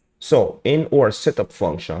 So in our setup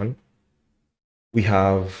function, we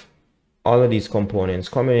have all of these components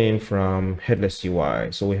coming in from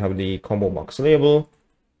HeadlessUI. So we have the combo box label,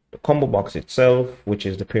 the combo box itself, which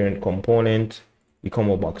is the parent component, the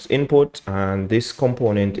combo box input, and this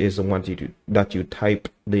component is the one that you type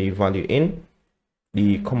the value in,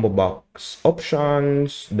 the combo box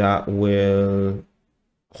options that will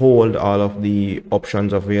hold all of the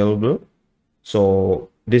options available. So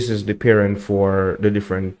this is the parent for the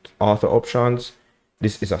different author options.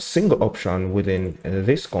 This is a single option within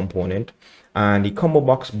this component, and the combo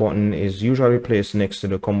box button is usually placed next to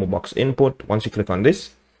the combo box input. Once you click on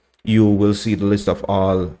this, you will see the list of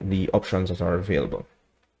all the options that are available.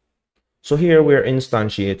 So here we're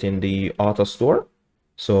instantiating the author store.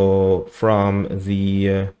 So from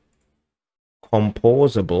the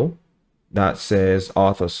composable that says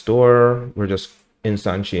author store, we're just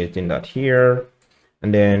instantiating that here.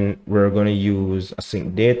 And then we're going to use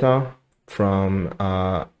async data from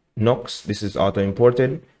Nuxt. This is auto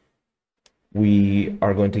imported. We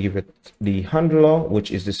are going to give it the handler,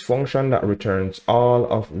 which is this function that returns all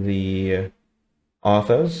of the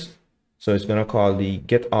authors. So it's going to call the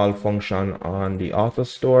get all function on the author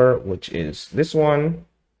store, which is this one.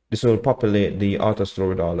 This will populate the author store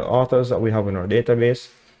with all the authors that we have in our database.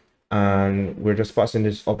 And we're just passing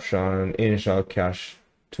this option initial cache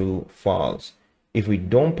to false. If we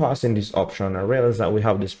don't pass in this option, I realize that we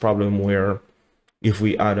have this problem where if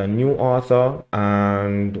we add a new author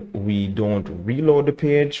and we don't reload the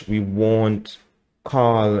page, we won't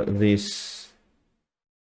call this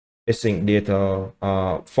async data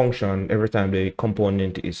function every time the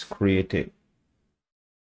component is created.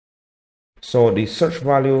 So the search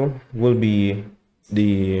value will be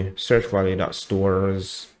the search value that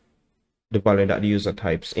stores the value that the user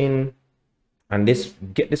types in. And this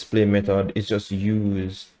get display method is just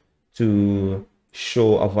used to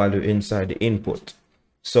show a value inside the input.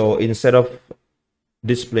 So instead of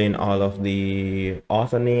displaying all of the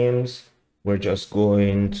author names, we're just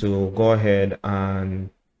going to go ahead and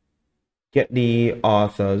get the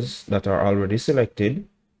authors that are already selected,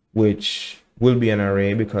 which will be an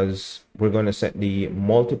array because we're going to set the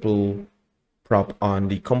multiple prop on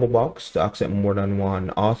the combo box to accept more than one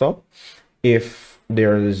author. If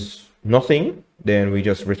there's nothing, then we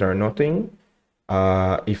just return nothing.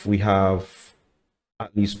 If we have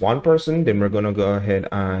at least one person, then we're going to go ahead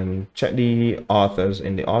and check the authors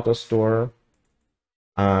in the author store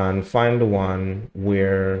and find the one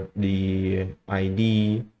where the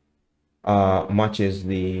ID matches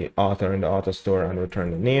the author in the author store and return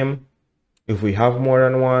the name. If we have more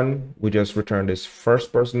than one, we just return this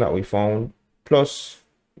first person that we found plus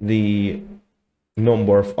the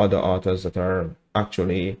number of other authors that are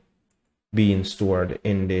actually being stored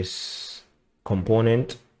in this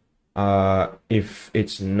component. If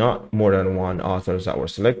it's not more than one authors that were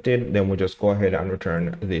selected, then we just go ahead and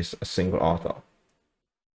return this single author.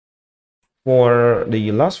 For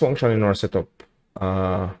the last function in our setup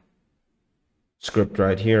script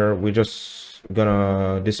right here, we're just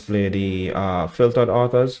gonna display the filtered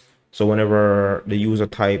authors. So whenever the user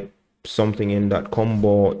type something in that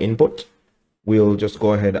combo input, we'll just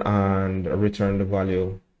go ahead and return the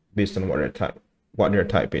value based on what they're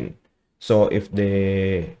typing. So if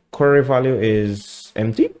the query value is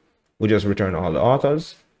empty, we just return all the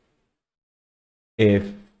authors.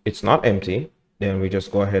 If it's not empty, then we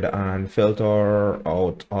just go ahead and filter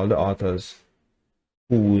out all the authors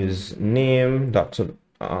whose name dot to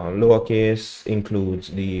lowercase includes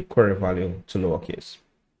the query value to lowercase.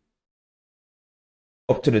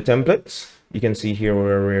 Up to the templates, you can see here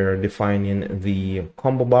where we're defining the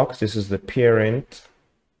combo box. This is the parent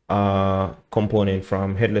component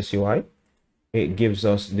from HeadlessUI. It gives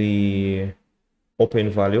us the open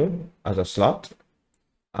value as a slot,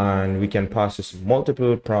 and we can pass this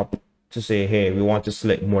multiple prop to say, hey, we want to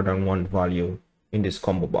select more than one value in this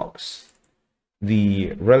combo box.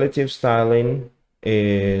 The relative styling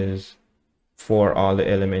is for all the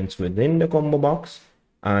elements within the combo box,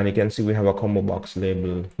 and you can see we have a combo box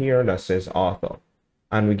label here that says author,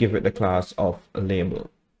 and we give it the class of label,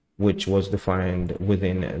 which was defined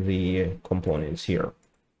within the components here.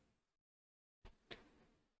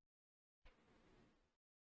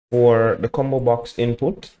 For the combo box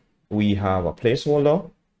input, we have a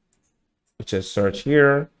placeholder. which says search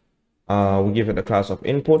here. We give it the class of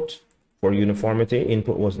input for uniformity.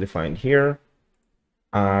 Input was defined here,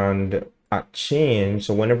 and at change,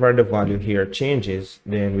 so whenever the value here changes,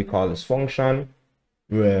 then we call this function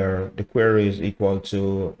where the query is equal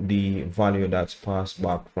to the value that's passed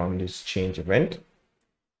back from this change event.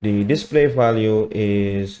 The display value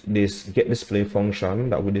is this get display function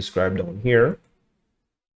that we described down here,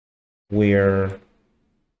 where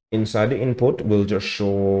inside the input we'll just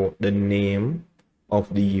show the name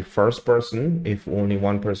of the first person if only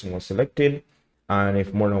one person was selected, and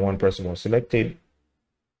if more than one person was selected,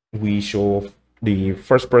 we show the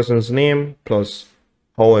first person's name plus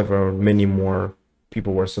however many more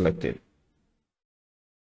people were selected.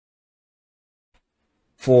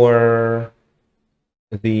 For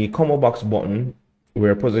the combo box button,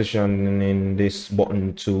 we're positioning this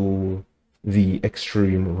button to the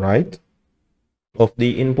extreme right of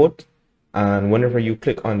the input, and whenever you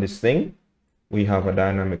click on this thing, we have a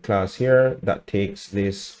dynamic class here that takes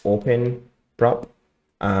this open prop,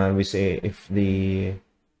 and we say if the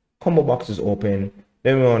combo box is open,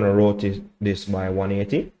 then we want to rotate this by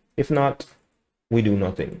 180. If not, we do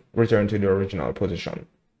nothing, return to the original position.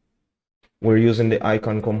 We're using the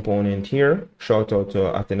icon component here. Shout out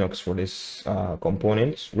to Nuxt for this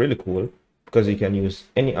component. It's really cool because you can use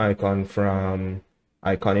any icon from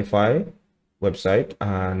Iconify website,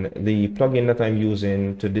 and the plugin that I'm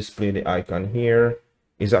using to display the icon here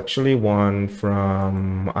is actually one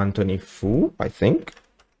from Anthony Fu, I think.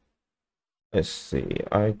 Let's see,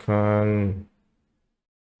 Iconify.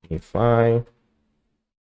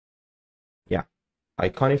 Yeah,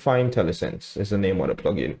 Iconify IntelliSense is the name of the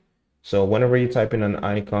plugin. So whenever you type in an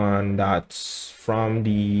icon that's from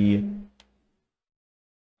the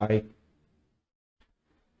Iconist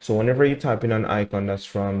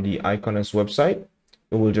website,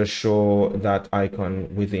 it will just show that icon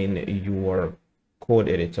within your code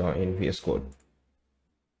editor in VS Code.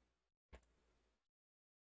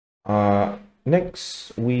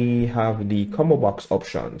 Next, we have the combo box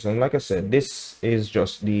options, and like I said, this is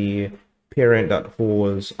just the parent that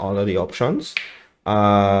holds all of the options.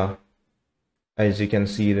 As you can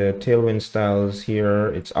see, the Tailwind styles here,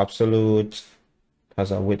 it's absolute,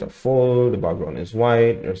 has a width of full, the background is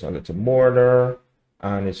white, there's a little border,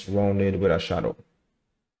 and it's rounded with a shadow.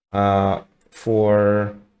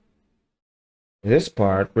 For this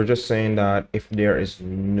part, we're just saying that if there is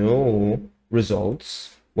no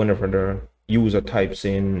results, whenever the user types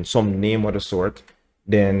in some name of the sort,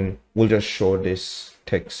 then we'll just show this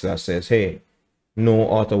text that says, hey, no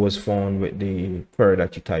author was found with the query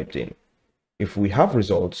that you typed in. If we have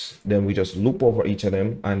results, then we just loop over each of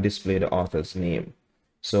them and display the author's name.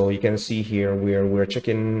 So you can see here where we're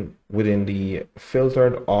checking within the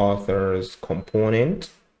filtered authors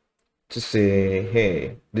component to say,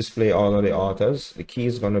 hey, display all of the authors. The key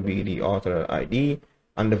is going to be the author ID,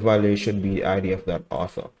 and the value should be the ID of that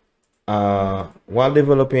author. While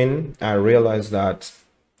developing, I realized that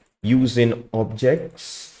using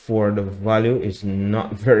objects for the value is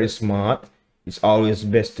not very smart. It's always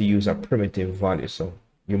best to use a primitive value, so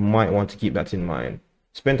you might want to keep that in mind.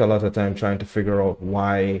 Spent a lot of time trying to figure out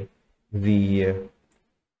why the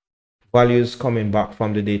values coming back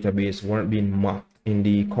from the database weren't being mapped in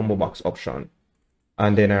the combo box option,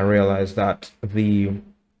 and then I realized that the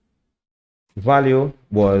value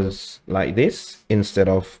was like this instead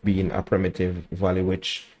of being a primitive value,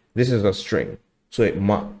 which this is a string, so it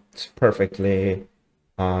mapped perfectly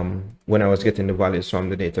when I was getting the values from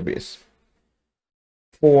the database.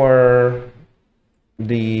 For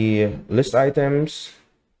the list items,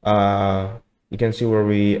 you can see where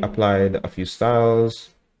we applied a few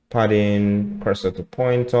styles, padding, cursor to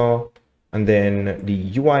pointer, and then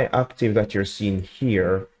the UI active that you're seeing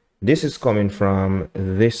here, this is coming from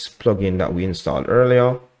this plugin that we installed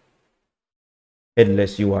earlier,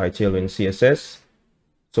 HeadlessUI TailwindCSS.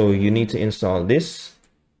 So you need to install this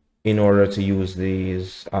in order to use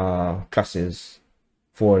these classes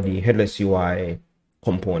for the HeadlessUI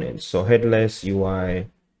components. So HeadlessUI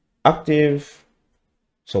active.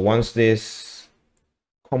 So once this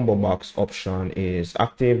combo box option is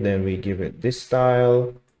active, then we give it this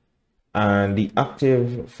style. And the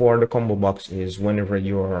active for the combo box is whenever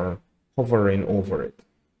you're hovering over it.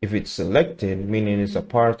 If it's selected, meaning it's a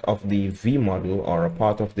part of the V model or a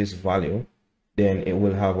part of this value, then it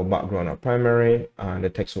will have a background of primary and the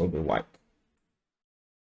text will be white.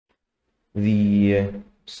 The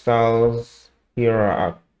styles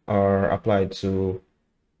here are applied to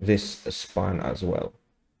this span as well.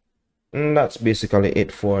 And that's basically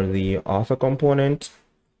it for the author component.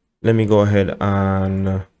 Let me go ahead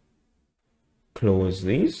and close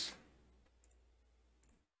these.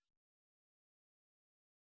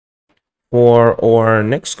 For our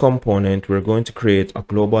next component, we're going to create a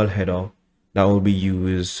global header that will be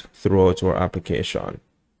used throughout our application.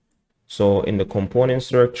 So in the components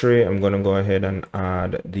directory, I'm going to go ahead and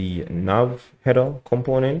add the nav header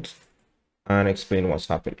component and explain what's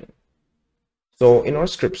happening. So in our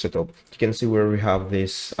script setup, you can see where we have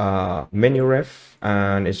this menu ref,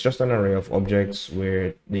 and it's just an array of objects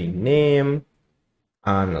with the name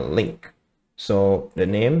and a link. So the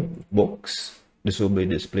name, books, this will be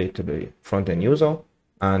displayed to the front-end user,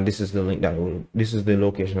 and this is the link this is the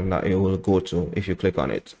location that it will go to if you click on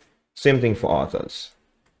it. Same thing for authors.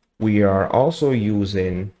 We are also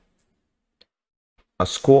using a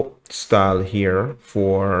scope style here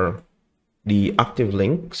for the active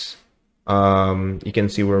links. You can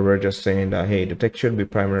see where we're just saying that, hey, the text should be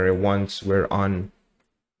primary once we're on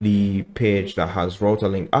the page that has router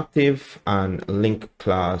link active and link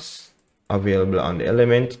class available on the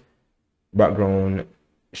element. Background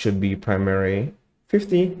should be primary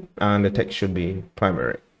 50 and the text should be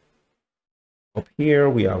primary. Up here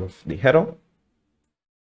we have the header.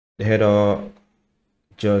 The header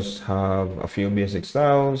just have a few basic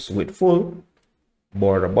styles with full,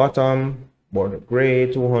 border bottom, border gray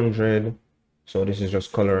 200. So this is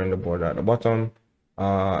just coloring the border at the bottom.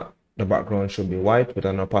 The background should be white with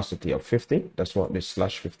an opacity of 50. That's what this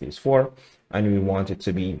 /50 is for. And we want it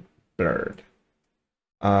to be blurred.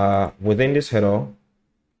 Within this header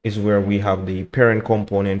is where we have the parent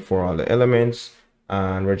component for all the elements.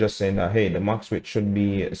 And we're just saying that, hey, the max width should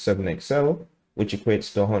be 7XL, which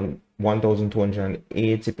equates to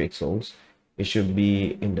 1280 pixels. It should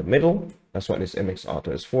be in the middle. That's what this MX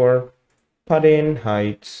auto is for. Padding,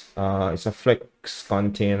 height, it's a flex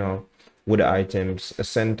container with the items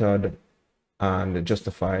centered and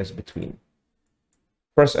justifiers between.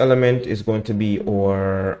 First element is going to be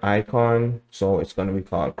our icon, so it's going to be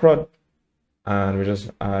called CRUD, and we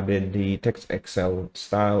just added the text XL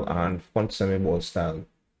style and font semi-bold style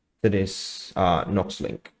to this Nuxt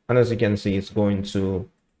link, and as you can see, it's going to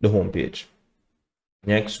the home page.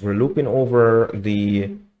 Next, we're looping over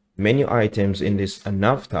the menu items in this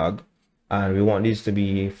nav tag, and we want these to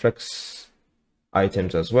be flex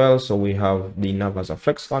items as well. So we have the nav as a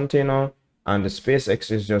flex container, and the space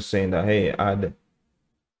X is just saying that, hey, add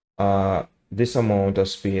this amount of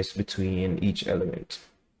space between each element.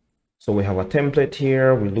 So we have a template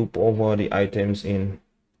here. We loop over the items in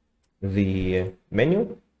the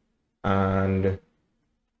menu, and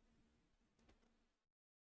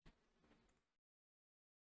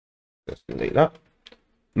just delete that.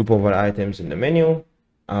 Loop over the items in the menu,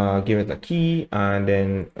 give it a key, and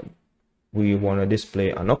then we want to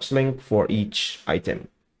display a Nuxt link for each item.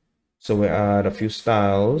 So we add a few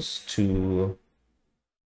styles to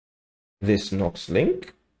this Nuxt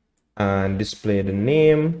link and display the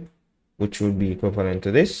name, which would be equivalent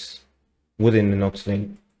to this within the Nuxt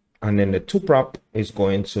link, and then the to prop is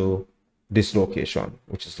going to this location,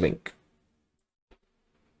 which is link.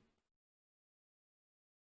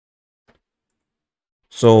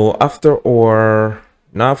 So after our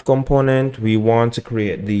nav component, we want to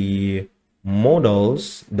create the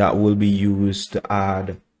modals that will be used to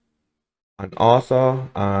add an author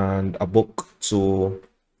and a book to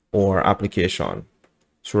our application.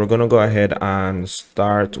 So we're going to go ahead and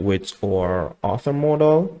start with our author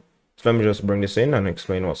modal. So let me just bring this in and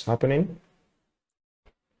explain what's happening.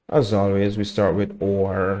 As always, we start with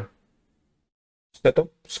our setup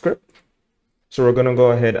script. So we're going to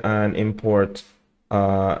go ahead and import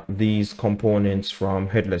these components from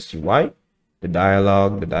HeadlessUI, the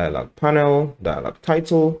dialog panel, dialog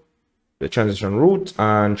title, the transition root,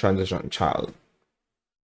 and transition child.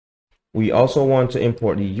 We also want to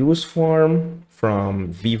import the use form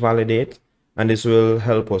from vValidate, and this will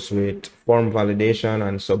help us with form validation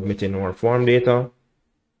and submitting our form data.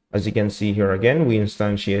 As you can see here again, we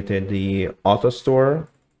instantiated the author store,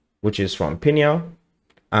 which is from Pinia,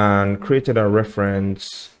 and created a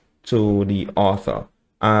reference to the author.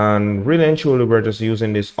 And really and truly, we're just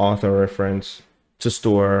using this author reference to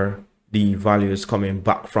store the values coming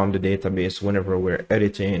back from the database whenever we're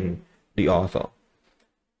editing the author.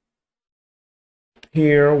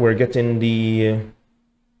 Here we're getting the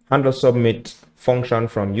handle submit function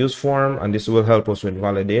from use form, and this will help us with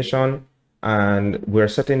validation, and we're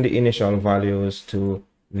setting the initial values to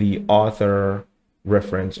the author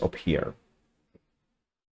reference up here.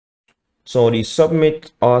 So the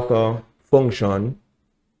submit author function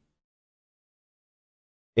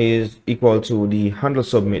is equal to the handle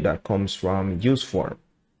submit that comes from use form,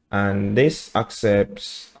 and this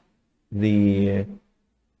accepts the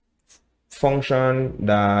function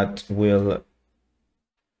that will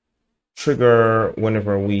trigger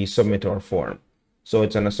whenever we submit our form. So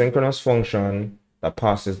it's an asynchronous function that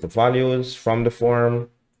passes the values from the form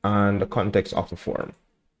and the context of the form.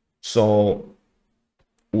 So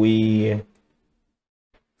we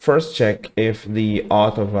first check if the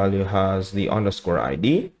author value has the underscore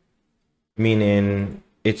ID, meaning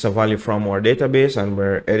it's a value from our database and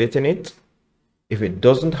we're editing it. If it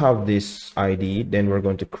doesn't have this ID, then we're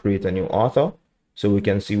going to create a new author. So we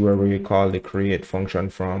can see where we call the create function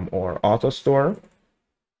from our author store,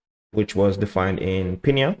 which was defined in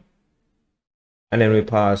Pinia. And then we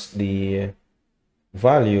pass the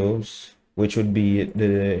values, which would be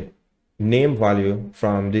the name value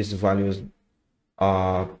from this values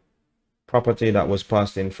property that was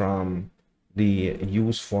passed in from the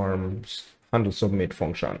use forms handle submit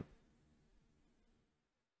function.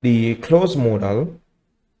 The close modal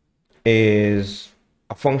is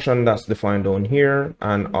a function that's defined down here,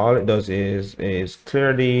 and all it does is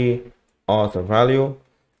clear the author value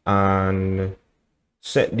and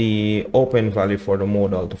set the open value for the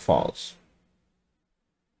modal to false.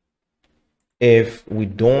 If we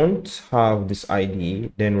don't have this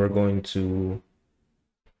ID, then we're going to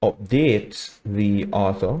update the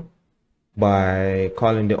author by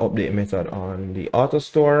calling the update method on the author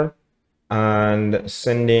store and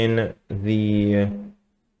sending the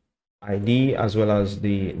ID as well as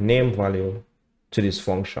the name value to this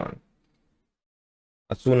function.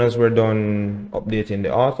 As soon as we're done updating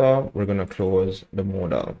the author, we're going to close the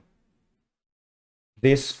modal.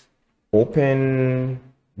 This open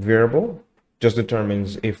variable just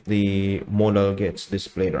determines if the modal gets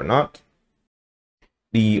displayed or not.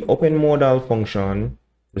 The open modal function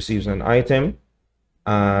receives an item,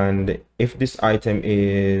 and if this item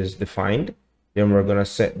is defined, then we're going to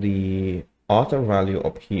set the author value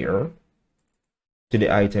up here to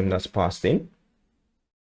the item that's passed in,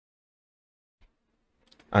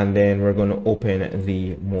 and then we're going to open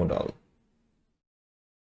the modal.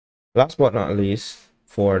 Last but not least,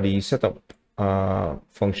 for the setup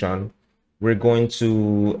function, we're going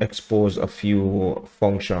to expose a few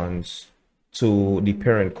functions to the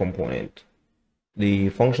parent component. The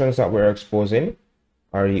functions that we're exposing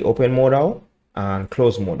are the open modal and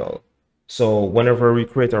close modal. So whenever we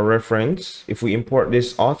create a reference, if we import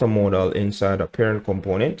this author modal inside a parent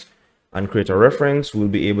component and create a reference, we'll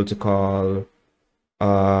be able to call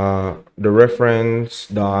the reference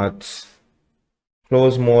dot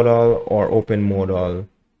close modal or open modal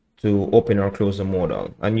to open or close the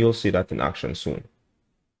modal, and you'll see that in action soon.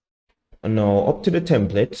 And now up to the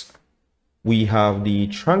templates, we have the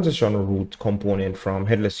transition root component from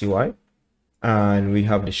HeadlessUI, and we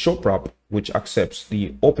have the show prop, which accepts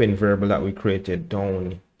the open variable that we created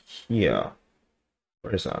down here.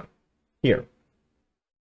 Where is that? Here.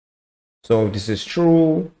 So if this is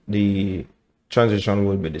true, the transition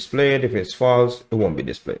will be displayed. If it's false, it won't be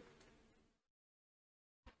displayed.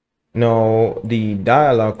 Now the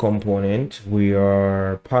dialog component, we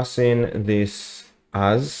are passing this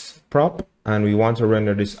as prop, and we want to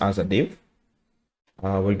render this as a div.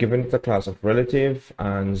 We're giving it a class of relative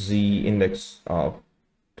and z index of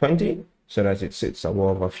 20 so that it sits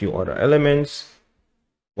above a few other elements.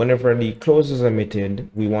 Whenever the close is emitted,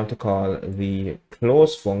 we want to call the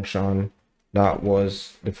close function that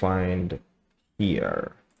was defined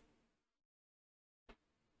here.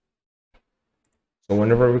 So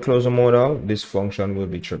whenever we close a modal, this function will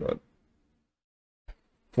be triggered.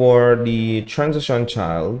 For the transition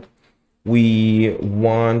child, we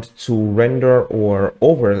want to render or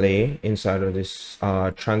overlay inside of this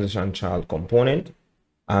transition child component,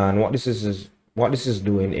 and what this is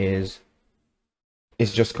doing is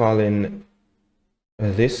it's just calling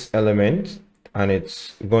this element, and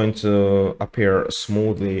it's going to appear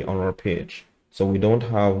smoothly on our page, so we don't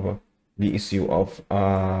have the issue of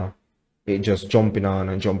it just jumping on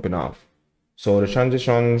and jumping off. So the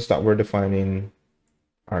transitions that we're defining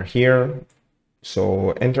are here.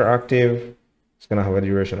 So enter active is going to have a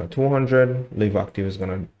duration of 200. Leave active is going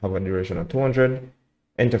to have a duration of 200.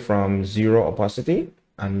 Enter from 0 opacity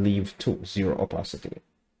and leave to 0 opacity.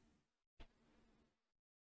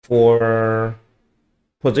 For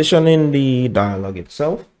positioning the dialog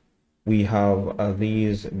itself, we have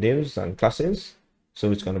these divs and classes.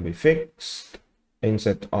 So it's going to be fixed,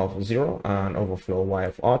 inset of 0, and overflow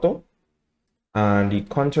yf auto. And the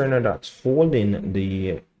container that's holding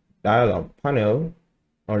the dialog panel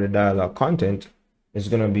or the dialog content is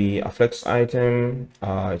going to be a flex item.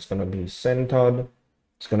 It's going to be centered.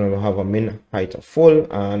 It's going to have a min height of full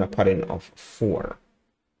and a padding of 4.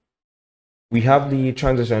 We have the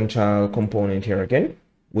transition child component here again,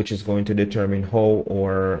 which is going to determine how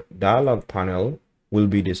our dialog panel will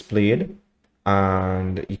be displayed.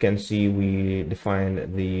 And you can see we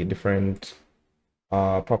defined the different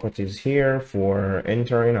properties here for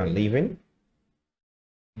entering and leaving.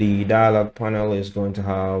 The dialog panel is going to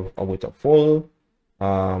have a width of full,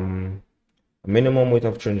 a minimum width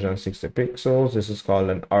of 360 pixels. This is called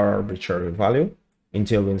an arbitrary value in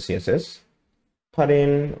Tailwind CSS.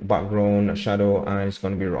 Padding, background, shadow, and it's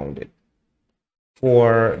going to be rounded.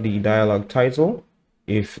 For the dialog title,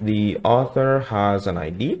 if the author has an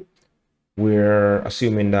ID, we're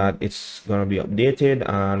assuming that it's going to be updated,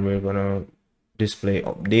 and we're going to display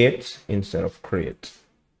update instead of create.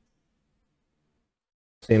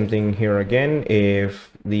 Same thing here again,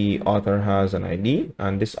 if the author has an ID,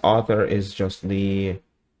 and this author is just the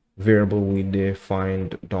variable we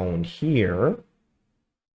defined down here,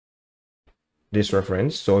 this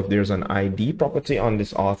reference. So if there's an ID property on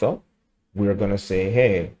this author, we're going to say,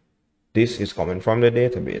 hey, this is coming from the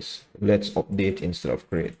database. Let's update instead of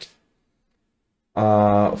create.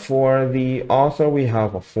 For the author, we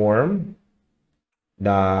have a form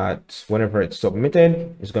that whenever it's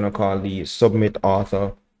submitted, it's going to call the submit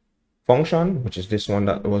author function, which is this one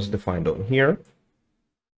that was defined down here.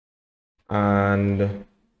 And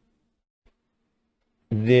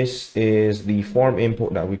this is the form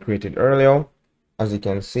input that we created earlier. As you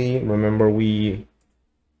can see, remember we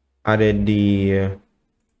added the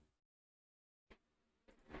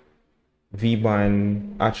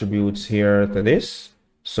vbind attributes here to this.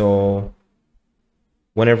 So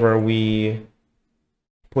whenever we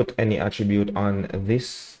put any attribute on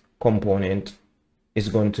this component, is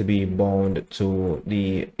going to be bound to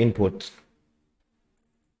the input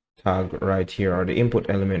tag right here, or the input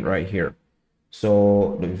element right here.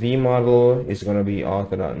 So the v model is going to be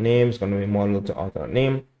author.name, it's going to be model to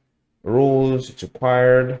author.name. Rules, it's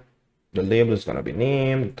required. The label is going to be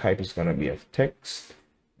name, the type is going to be of text,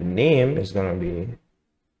 the name is going to be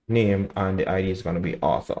name, and the ID is going to be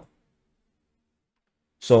author.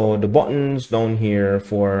 So the buttons down here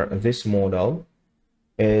for this modal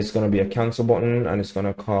is going to be a cancel button, and it's going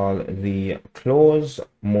to call the close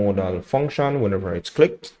modal function whenever it's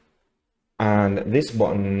clicked. And this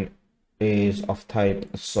button is of type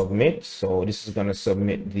submit. So this is going to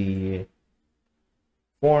submit the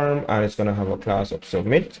form, and it's going to have a class of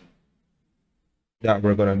submit that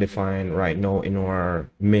we're going to define right now in our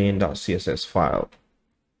main.css file.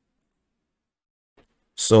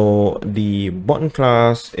 So the button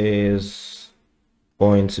class is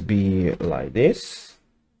going to be like this.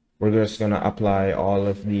 We're just going to apply all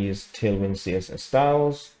of these Tailwind CSS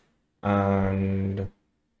styles, and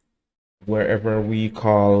wherever we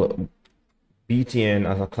call btn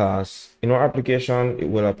as a class in our application, it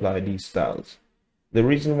will apply these styles. The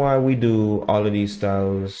reason why we do all of these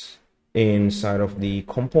styles inside of the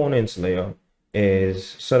components layer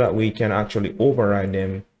is so that we can actually override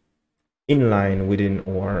them inline within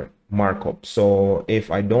our markup. So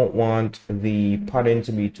if I don't want the padding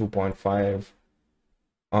to be 2.5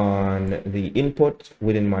 on the input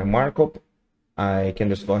within my markup, I can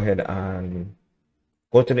just go ahead and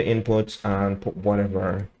go to the inputs and put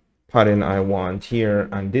whatever padding I want here,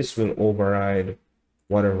 and this will override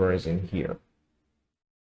whatever is in here.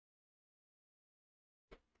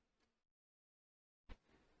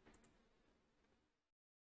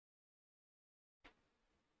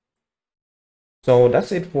 So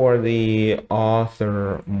that's it for the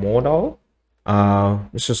author modal.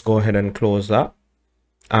 Let's just go ahead and close that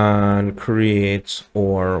and create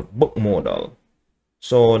our book modal.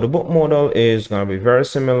 So the book modal is going to be very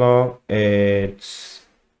similar. It's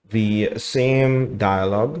the same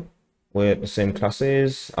dialog with the same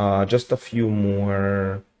classes, just a few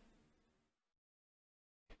more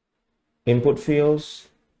input fields.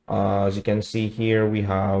 As you can see here, we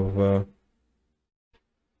have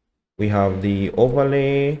the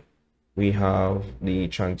overlay, we have the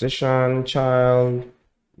transition child,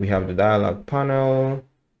 we have the dialog panel.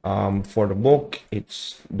 For the book,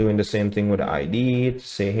 it's doing the same thing with the ID to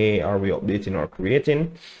say, hey, are we updating or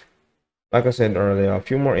creating? Like I said earlier, a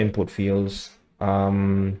few more input fields.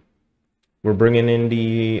 We're bringing in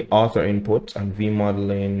the author input and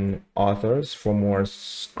v-modeling authors for more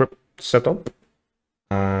script setup,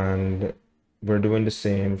 and we're doing the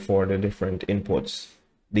same for the different inputs.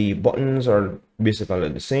 The buttons are basically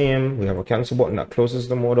the same. We have a cancel button that closes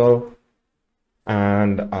the modal,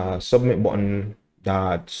 and a submit button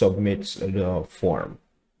that submits the form.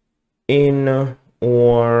 In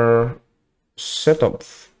our setup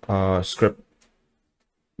script,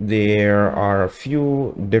 there are a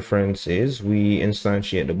few differences. We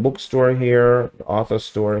instantiate the bookstore here, the author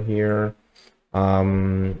store here.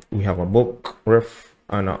 We have a book ref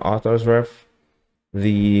and an author's ref.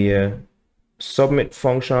 The submit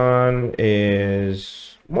function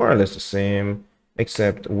is more or less the same,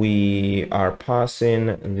 except we are passing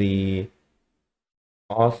the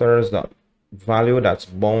authors that value that's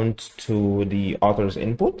bound to the author's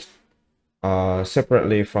input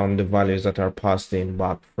separately from the values that are passed in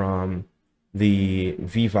back from the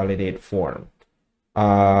vValidate form.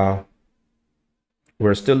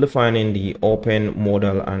 We're still defining the open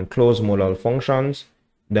modal and close modal functions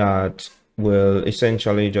that will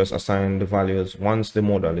essentially just assign the values once the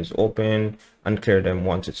modal is open and clear them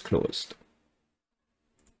once it's closed.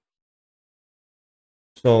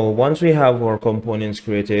 So once we have our components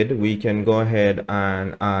created, we can go ahead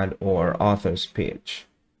and add our authors page.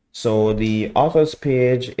 So the authors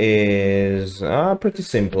page is pretty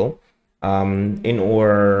simple. In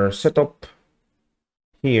our setup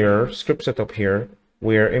here, script setup here,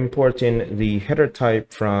 we're importing the header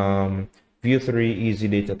type from View3 Easy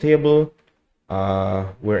Data Table.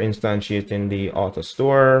 We're instantiating the author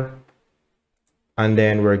store, and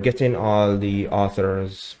then we're getting all the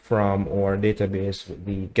authors from our database with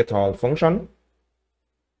the getAll function.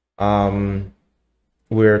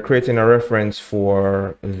 We're creating a reference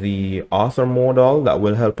for the author modal that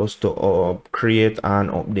will help us to create and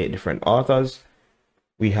update different authors.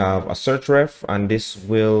 We have a search ref, and this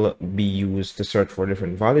will be used to search for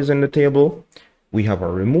different values in the table. We have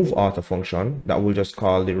a remove author function that will just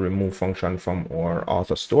call the remove function from our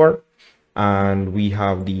author store. And we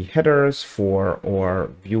have the headers for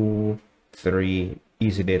our View3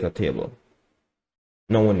 Easy Data Table.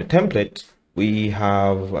 Now in the template, we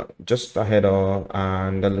have just a header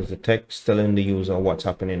and a little text telling the user what's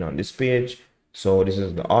happening on this page. So this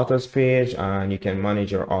is the authors page, and you can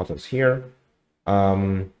manage your authors here.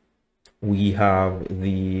 We have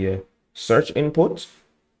the search input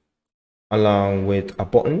along with a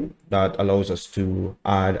button that allows us to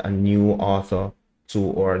add a new author to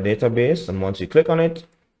our database, and once you click on it,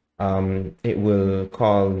 it will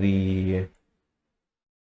call the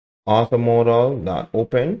author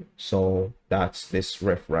modal.open. So that's this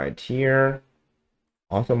ref right here,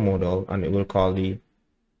 author modal, and it will call the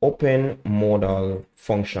open modal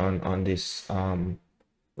function on this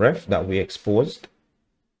ref that we exposed.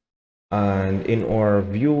 And in our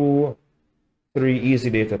View3 Easy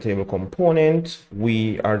Data Table component,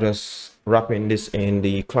 we are just wrapping this in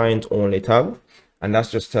the client only tag, and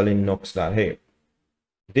that's just telling Nuxt that, hey,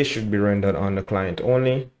 this should be rendered on the client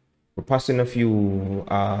only. We're passing a few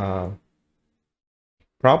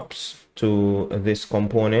props to this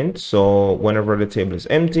component. So whenever the table is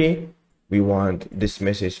empty, we want this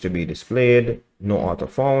message to be displayed, no author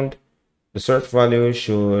found. The search value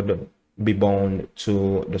should be bound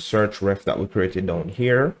to the search ref that we created down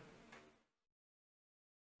here.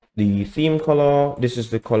 The theme color, this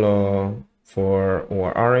is the color for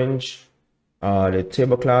our orange. The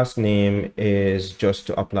table class name is just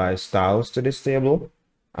to apply styles to this table,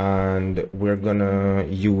 and we're gonna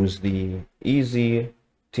use the easy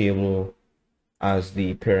table as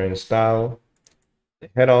the parent style. The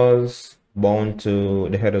headers bound to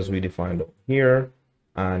the headers we defined over here,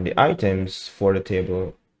 and the items for the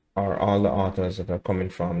table are all the authors that are coming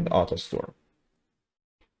from the author store.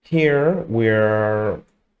 Here we're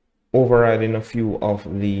overriding a few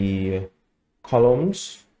of the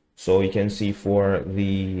columns. So you can see for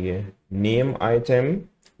the name item,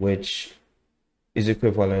 which is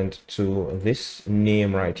equivalent to this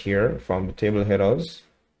name right here from the table headers.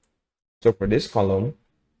 So for this column,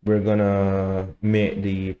 we're gonna make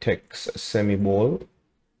the text semi-bold.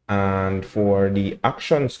 And for the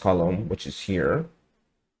actions column, which is here,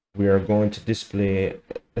 we are going to display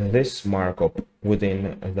this markup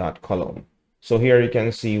within that column. So here you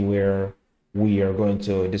can see where we are going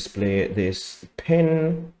to display this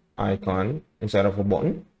pen icon inside of a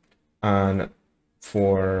button, and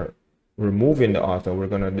for removing the author, we're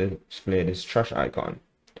going to display this trash icon,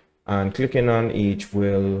 and clicking on each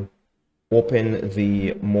will open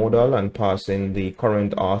the modal and pass in the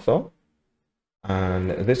current author,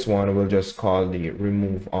 and this one will just call the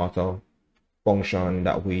remove author function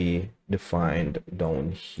that we defined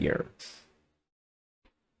down here.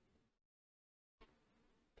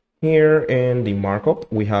 Here in the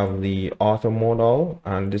markup, we have the author modal,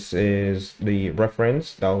 and this is the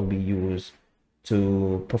reference that will be used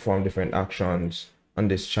to perform different actions on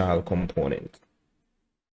this child component.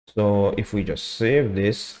 So if we just save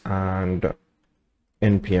this and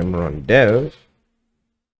npm run dev,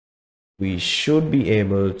 we should be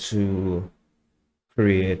able to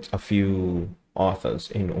create a few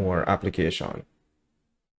authors in our application.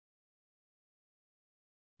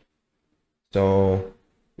 So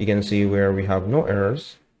you can see where we have no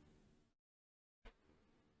errors.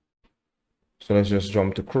 So let's just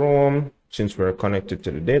jump to Chrome since we're connected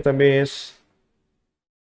to the database.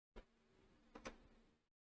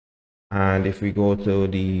 And if we go to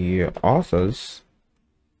the authors,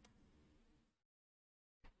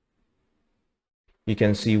 you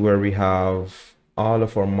can see where we have all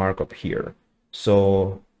of our markup here.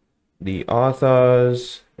 So the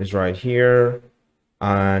authors is right here,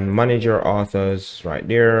 and manager authors right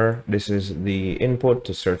there. This is the input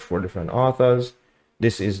to search for different authors.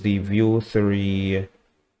 This is the view 3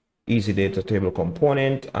 easy data table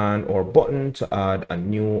component and our button to add a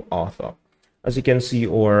new author. As you can see,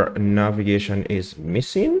 our navigation is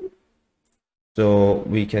missing, so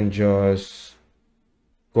we can just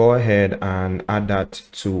go ahead and add that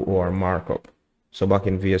to our markup. So back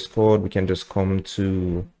in VS Code, we can just come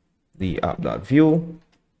to the app.view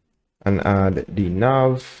and add the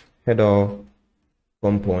nav header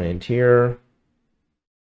component here.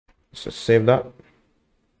 So save that.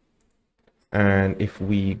 And if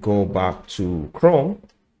we go back to Chrome,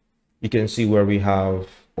 you can see where we have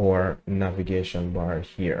our navigation bar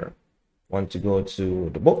here. Want to go to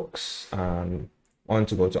the books and want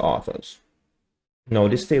to go to authors. Now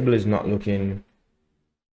this table is not looking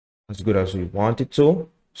as good as we want it to,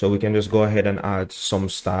 so we can just go ahead and add some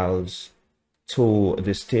styles to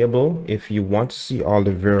this table. If you want to see all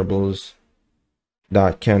the variables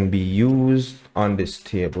that can be used on this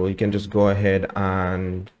table, you can just go ahead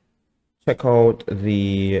and check out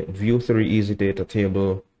the View 3 Easy Data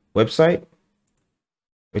Table website,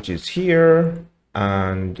 which is here,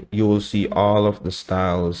 and you will see all of the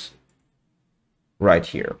styles right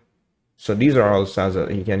here. So these are all styles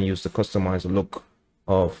that you can use to customize the look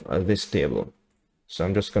of this table. So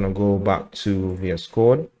I'm just going to go back to VS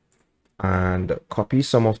Code and copy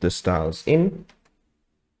some of the styles in.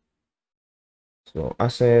 So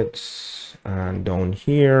assets, and down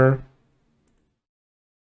here,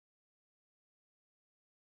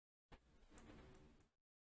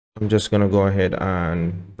 I'm just going to go ahead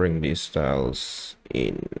and bring these styles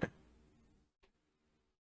in.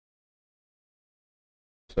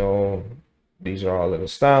 So these are all of the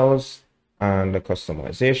styles and the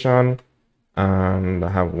customization. And I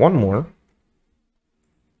have one more.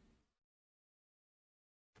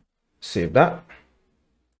 Save that.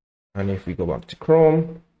 And if we go back to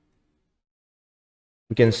Chrome,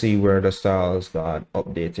 we can see where the styles got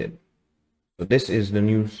updated. So this is the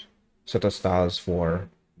new set of styles for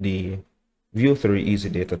the View 3 Easy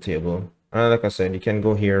Data Table. And like I said, you can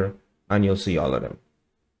go here and you'll see all of them.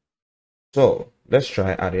 So let's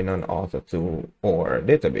try adding an author to our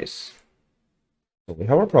database. So we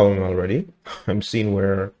have a problem already. I'm seeing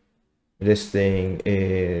where this thing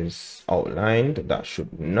is outlined. That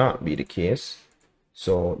should not be the case.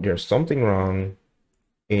 So there's something wrong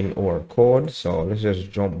in our code. So let's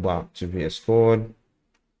just jump back to VS Code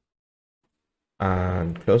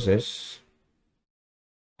and close this.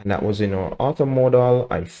 And that was in our author modal.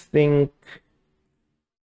 I think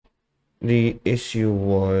the issue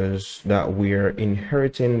was that we're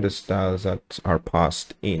inheriting the styles that are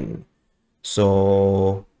passed in.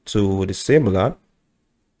 So to disable that,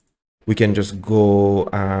 we can just go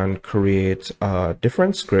and create a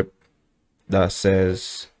different script that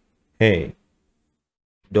says, hey,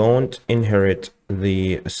 don't inherit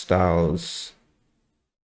the styles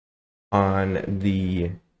on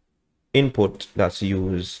the input that's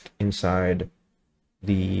used inside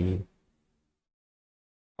the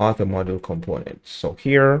author module component. So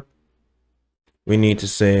here we need to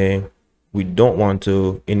say we don't want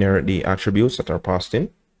to inherit the attributes that are passed in.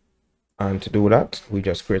 And to do that, we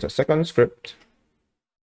just create a second script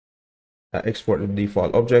that exports the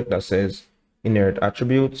default object that says inherit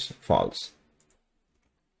attributes false.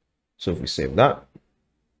 So if we save that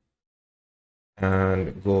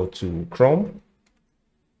and go to Chrome,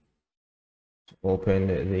 open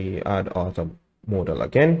the add author modal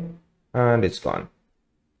again, and it's gone.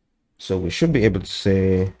 So we should be able to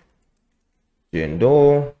say Jane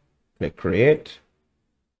Doe, click create,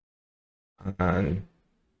 and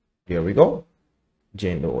here we go.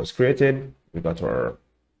 Jane Doe was created. We got our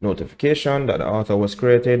notification that the author was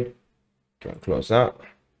created. Can close that.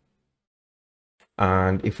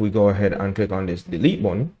 And if we go ahead and click on this delete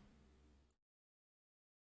button,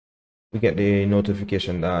 we get the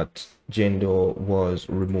notification that Jane Doe was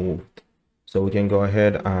removed. So we can go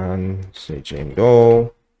ahead and say Jane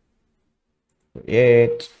Doe,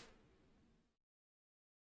 create,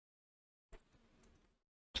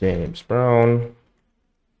 James Brown,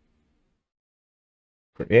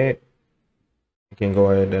 create. You can go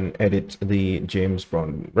ahead and edit the James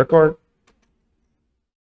Brown record.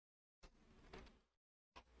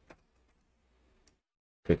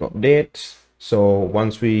 Click update. So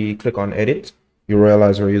once we click on edit, you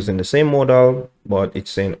realize we're using the same modal, but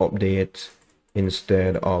it's saying update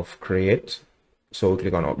instead of create. So we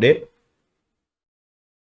click on update,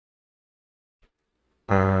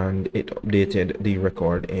 and it updated the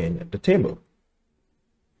record in the table.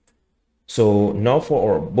 So now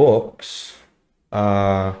for our books,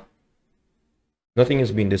 nothing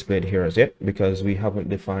is being displayed here as yet because we haven't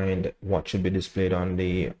defined what should be displayed on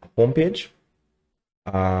the home page.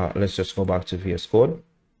 Let's just go back to VS Code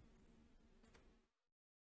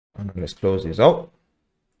and let's close this out.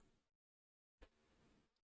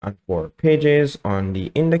 And for pages on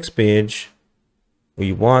the index page,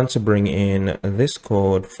 we want to bring in this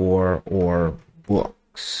code for our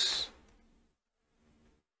books.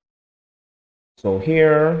 So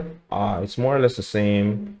here, it's more or less the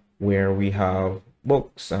same, where we have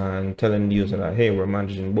books and telling the user that, hey, we're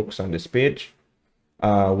managing books on this page.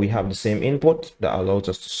 We have the same input that allows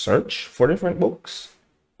us to search for different books.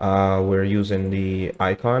 We're using the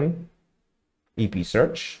icon EP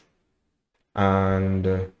search,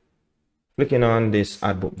 and clicking on this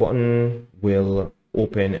add book button will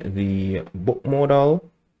open the book modal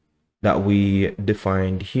that we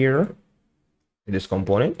defined here in this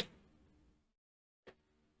component.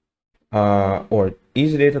 Or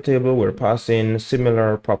easy data table, we're passing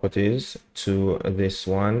similar properties to this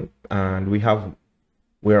one, and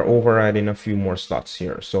we're overriding a few more slots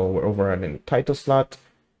here. So we're overriding title slot,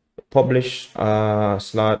 publish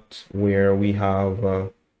slot, where we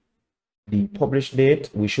have the publish date.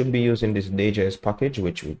 We should be using this day.js package,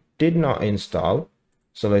 which we did not install.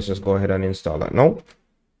 So let's just go ahead and install that now.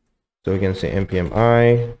 So we can say npm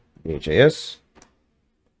I day.js.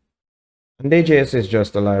 And day.js is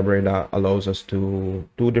just a library that allows us to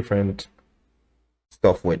do different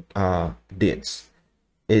stuff with dates.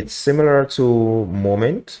 It's similar to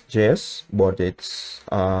Moment.js, but it's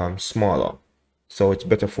smaller. So it's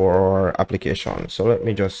better for our application. So let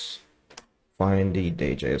me just find the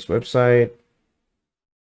day.js website.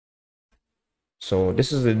 So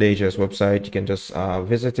this is the day.js website. You can just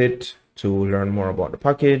visit it to learn more about the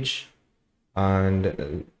package.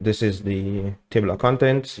 And this is the table of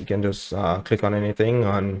contents. You can just click on anything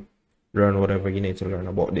and learn whatever you need to learn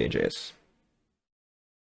about day.js.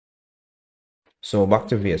 So back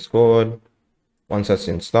to VS Code. Once that's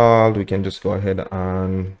installed, we can just go ahead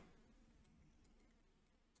and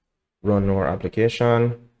run our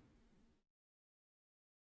application.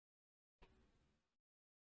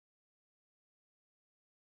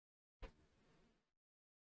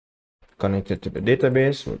 Connected to the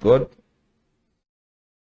database, we're good.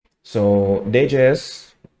 So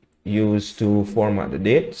day.js used to format the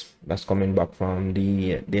date that's coming back from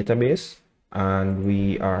the database, and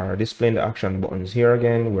we are displaying the action buttons here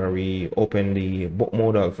again, where we open the book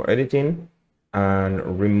modal for editing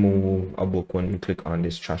and remove a book when we click on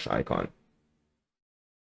this trash icon.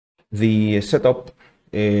 The setup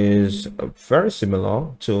is very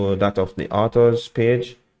similar to that of the authors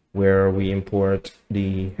page, where we import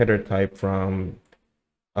the header type from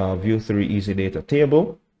View3 Easy Data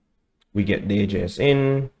Table. We get day.js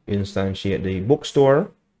in, instantiate the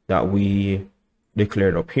bookstore that we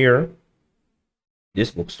declared up here,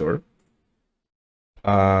 this bookstore.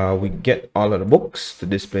 We get all of the books to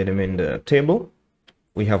display them in the table.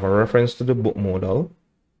 We have a reference to the book modal,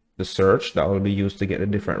 the search that will be used to get the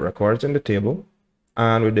different records in the table,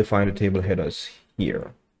 and we define the table headers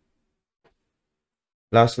here.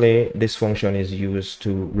 Lastly, this function is used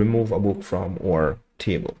to remove a book from our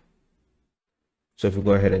table. So if we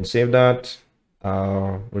go ahead and save that,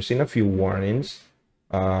 we're seeing a few warnings,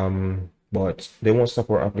 but they won't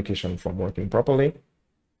stop our application from working properly.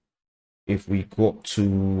 If we go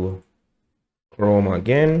to Chrome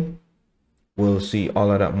again, we'll see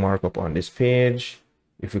all of that markup on this page.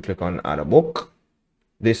 If we click on add a book,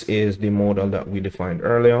 this is the modal that we defined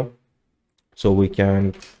earlier. So we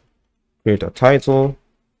can create a title,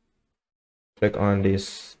 click on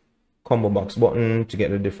this combo box button to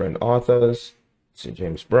get the different authors. See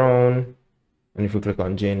James Brown, and if we click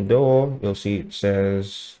on Jane Doe, you'll see it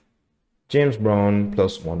says James Brown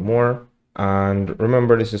plus one more. And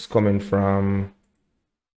remember, this is coming from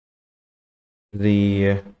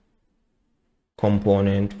the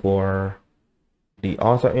component for the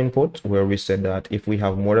author input, where we said that if we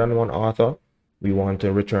have more than one author, we want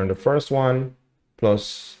to return the first one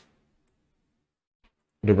plus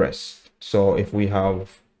the rest. So if we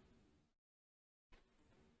have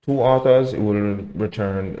two authors, it will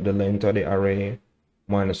return the length of the array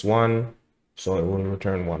minus one. So it will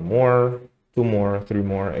return one more, two more, three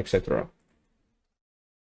more, etc.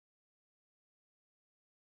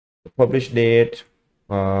 The publish date,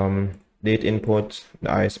 date input,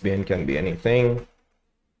 the ISBN can be anything,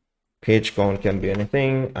 page count can be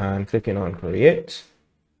anything, and clicking on create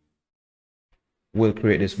will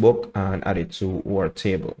create this book and add it to our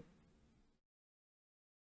table.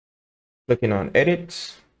 Clicking on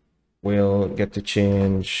edit, we'll get to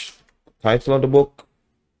change title of the book.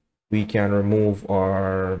 We can remove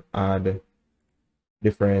or add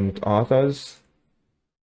different authors.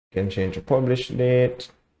 Can change the publish date,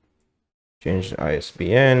 change the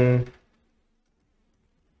ISBN,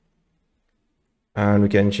 and we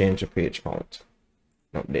can change the page count.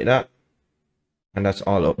 Update that, and that's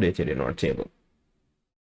all updated in our table.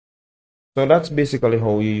 So that's basically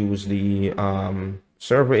how you use the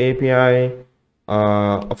server API.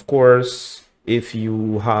 Of course, if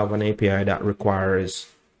you have an API that requires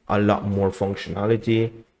a lot more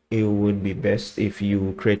functionality, it would be best if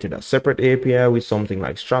you created a separate API with something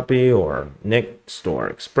like Strapi or Nuxt or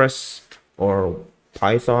Express or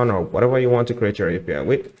Python or whatever you want to create your API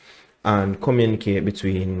with, and communicate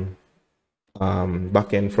between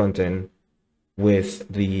backend, frontend with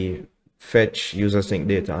the fetch, user sync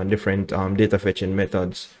data, and different data fetching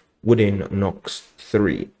methods within Nuxt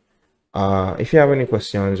 3. If you have any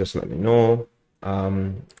questions, just let me know.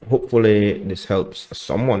 Hopefully this helps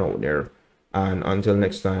someone out there, and until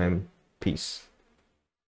next time, peace.